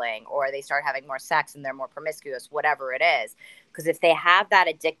 gambling, or they start having more sex and they're more promiscuous, whatever it is. Because if they have that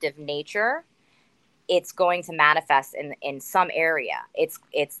addictive nature, it's going to manifest in some area. It's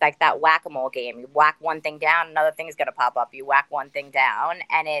like that whack-a-mole game. You whack one thing down, another thing is going to pop up. You whack one thing down,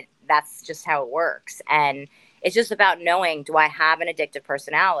 and that's just how it works. And it's just about knowing, do I have an addictive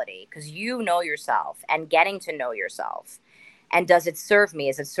personality? Because you know yourself, and getting to know yourself. And does it serve me?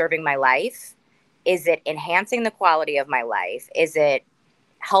 Is it serving my life? Is it enhancing the quality of my life? Is it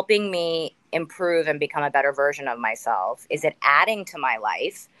helping me improve and become a better version of myself? Is it adding to my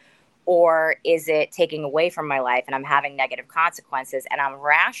life? Or is it taking away from my life and I'm having negative consequences, and I'm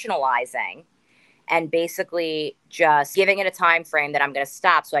rationalizing and basically just giving it a time frame that I'm going to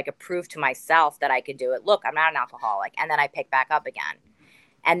stop so I could prove to myself that I could do it. Look, I'm not an alcoholic. And then I pick back up again.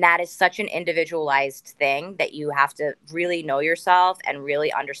 And that is such an individualized thing that you have to really know yourself and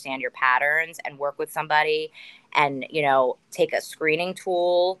really understand your patterns and work with somebody and, take a screening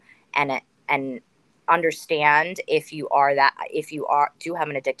tool and understand if you do have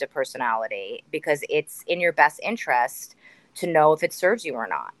an addictive personality, because it's in your best interest to know if it serves you or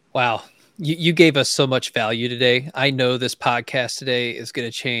not. Wow. You gave us so much value today. I know this podcast today is going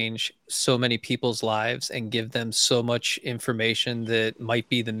to change so many people's lives and give them so much information that might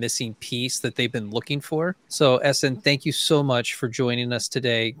be the missing piece that they've been looking for. So, Esin, thank you so much for joining us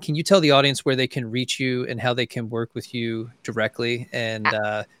today. Can you tell the audience where they can reach you and how they can work with you directly? And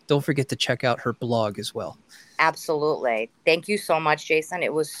don't forget to check out her blog as well. Absolutely. Thank you so much, Jason.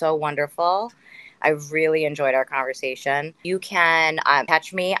 It was so wonderful. I really enjoyed our conversation. You can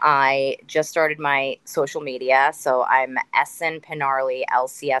catch me. I just started my social media. So I'm Esin Pinarli,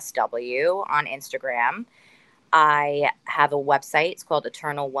 LCSW on Instagram. I have a website. It's called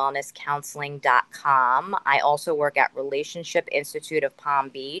eternalwellnesscounseling.com. I also work at Relationship Institute of Palm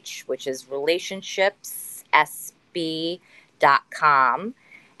Beach, which is relationshipssb.com.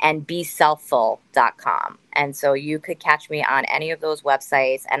 and beselfful.com. And so you could catch me on any of those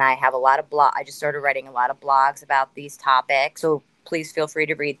websites. And I have a lot of I just started writing a lot of blogs about these topics. So please feel free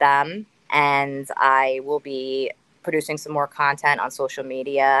to read them. And I will be producing some more content on social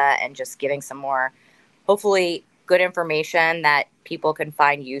media and just giving some more, hopefully, good information that people can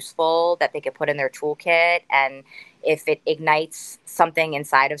find useful, that they could put in their toolkit. And if it ignites something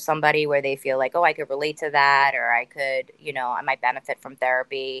inside of somebody where they feel like, oh, I could relate to that, or I could, I might benefit from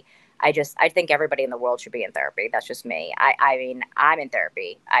therapy. I think everybody in the world should be in therapy. That's just me. I mean, I'm in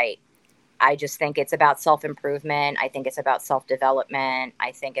therapy. I just think it's about self-improvement. I think it's about self-development.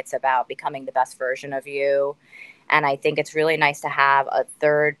 I think it's about becoming the best version of you. And I think it's really nice to have a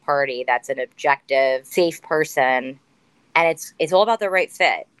third party that's an objective, safe person. And it's all about the right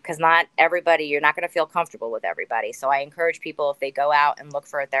fit, because not everybody, you're not going to feel comfortable with everybody. So I encourage people, if they go out and look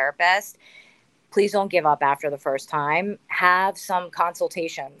for a therapist, please don't give up after the first time. Have some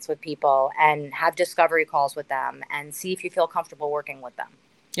consultations with people and have discovery calls with them and see if you feel comfortable working with them.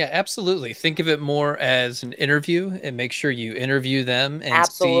 Yeah, absolutely. Think of it more as an interview and make sure you interview them and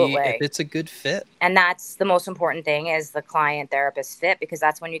Absolutely. see if it's a good fit. And that's the most important thing, is the client therapist fit, because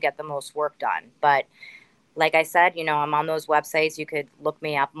that's when you get the most work done. But like I said, I'm on those websites. You could look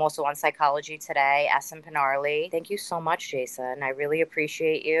me up. I'm also on Psychology Today, Esin Pinarli. Thank you so much, Jason. I really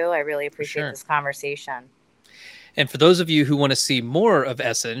appreciate you. I really appreciate this conversation. And for those of you who want to see more of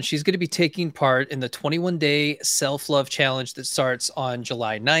Esin, she's going to be taking part in the 21-day self-love challenge that starts on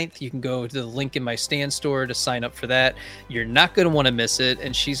July 9th. You can go to the link in my stand store to sign up for that. You're not going to want to miss it.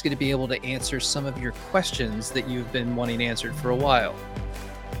 And she's going to be able to answer some of your questions that you've been wanting answered for a while.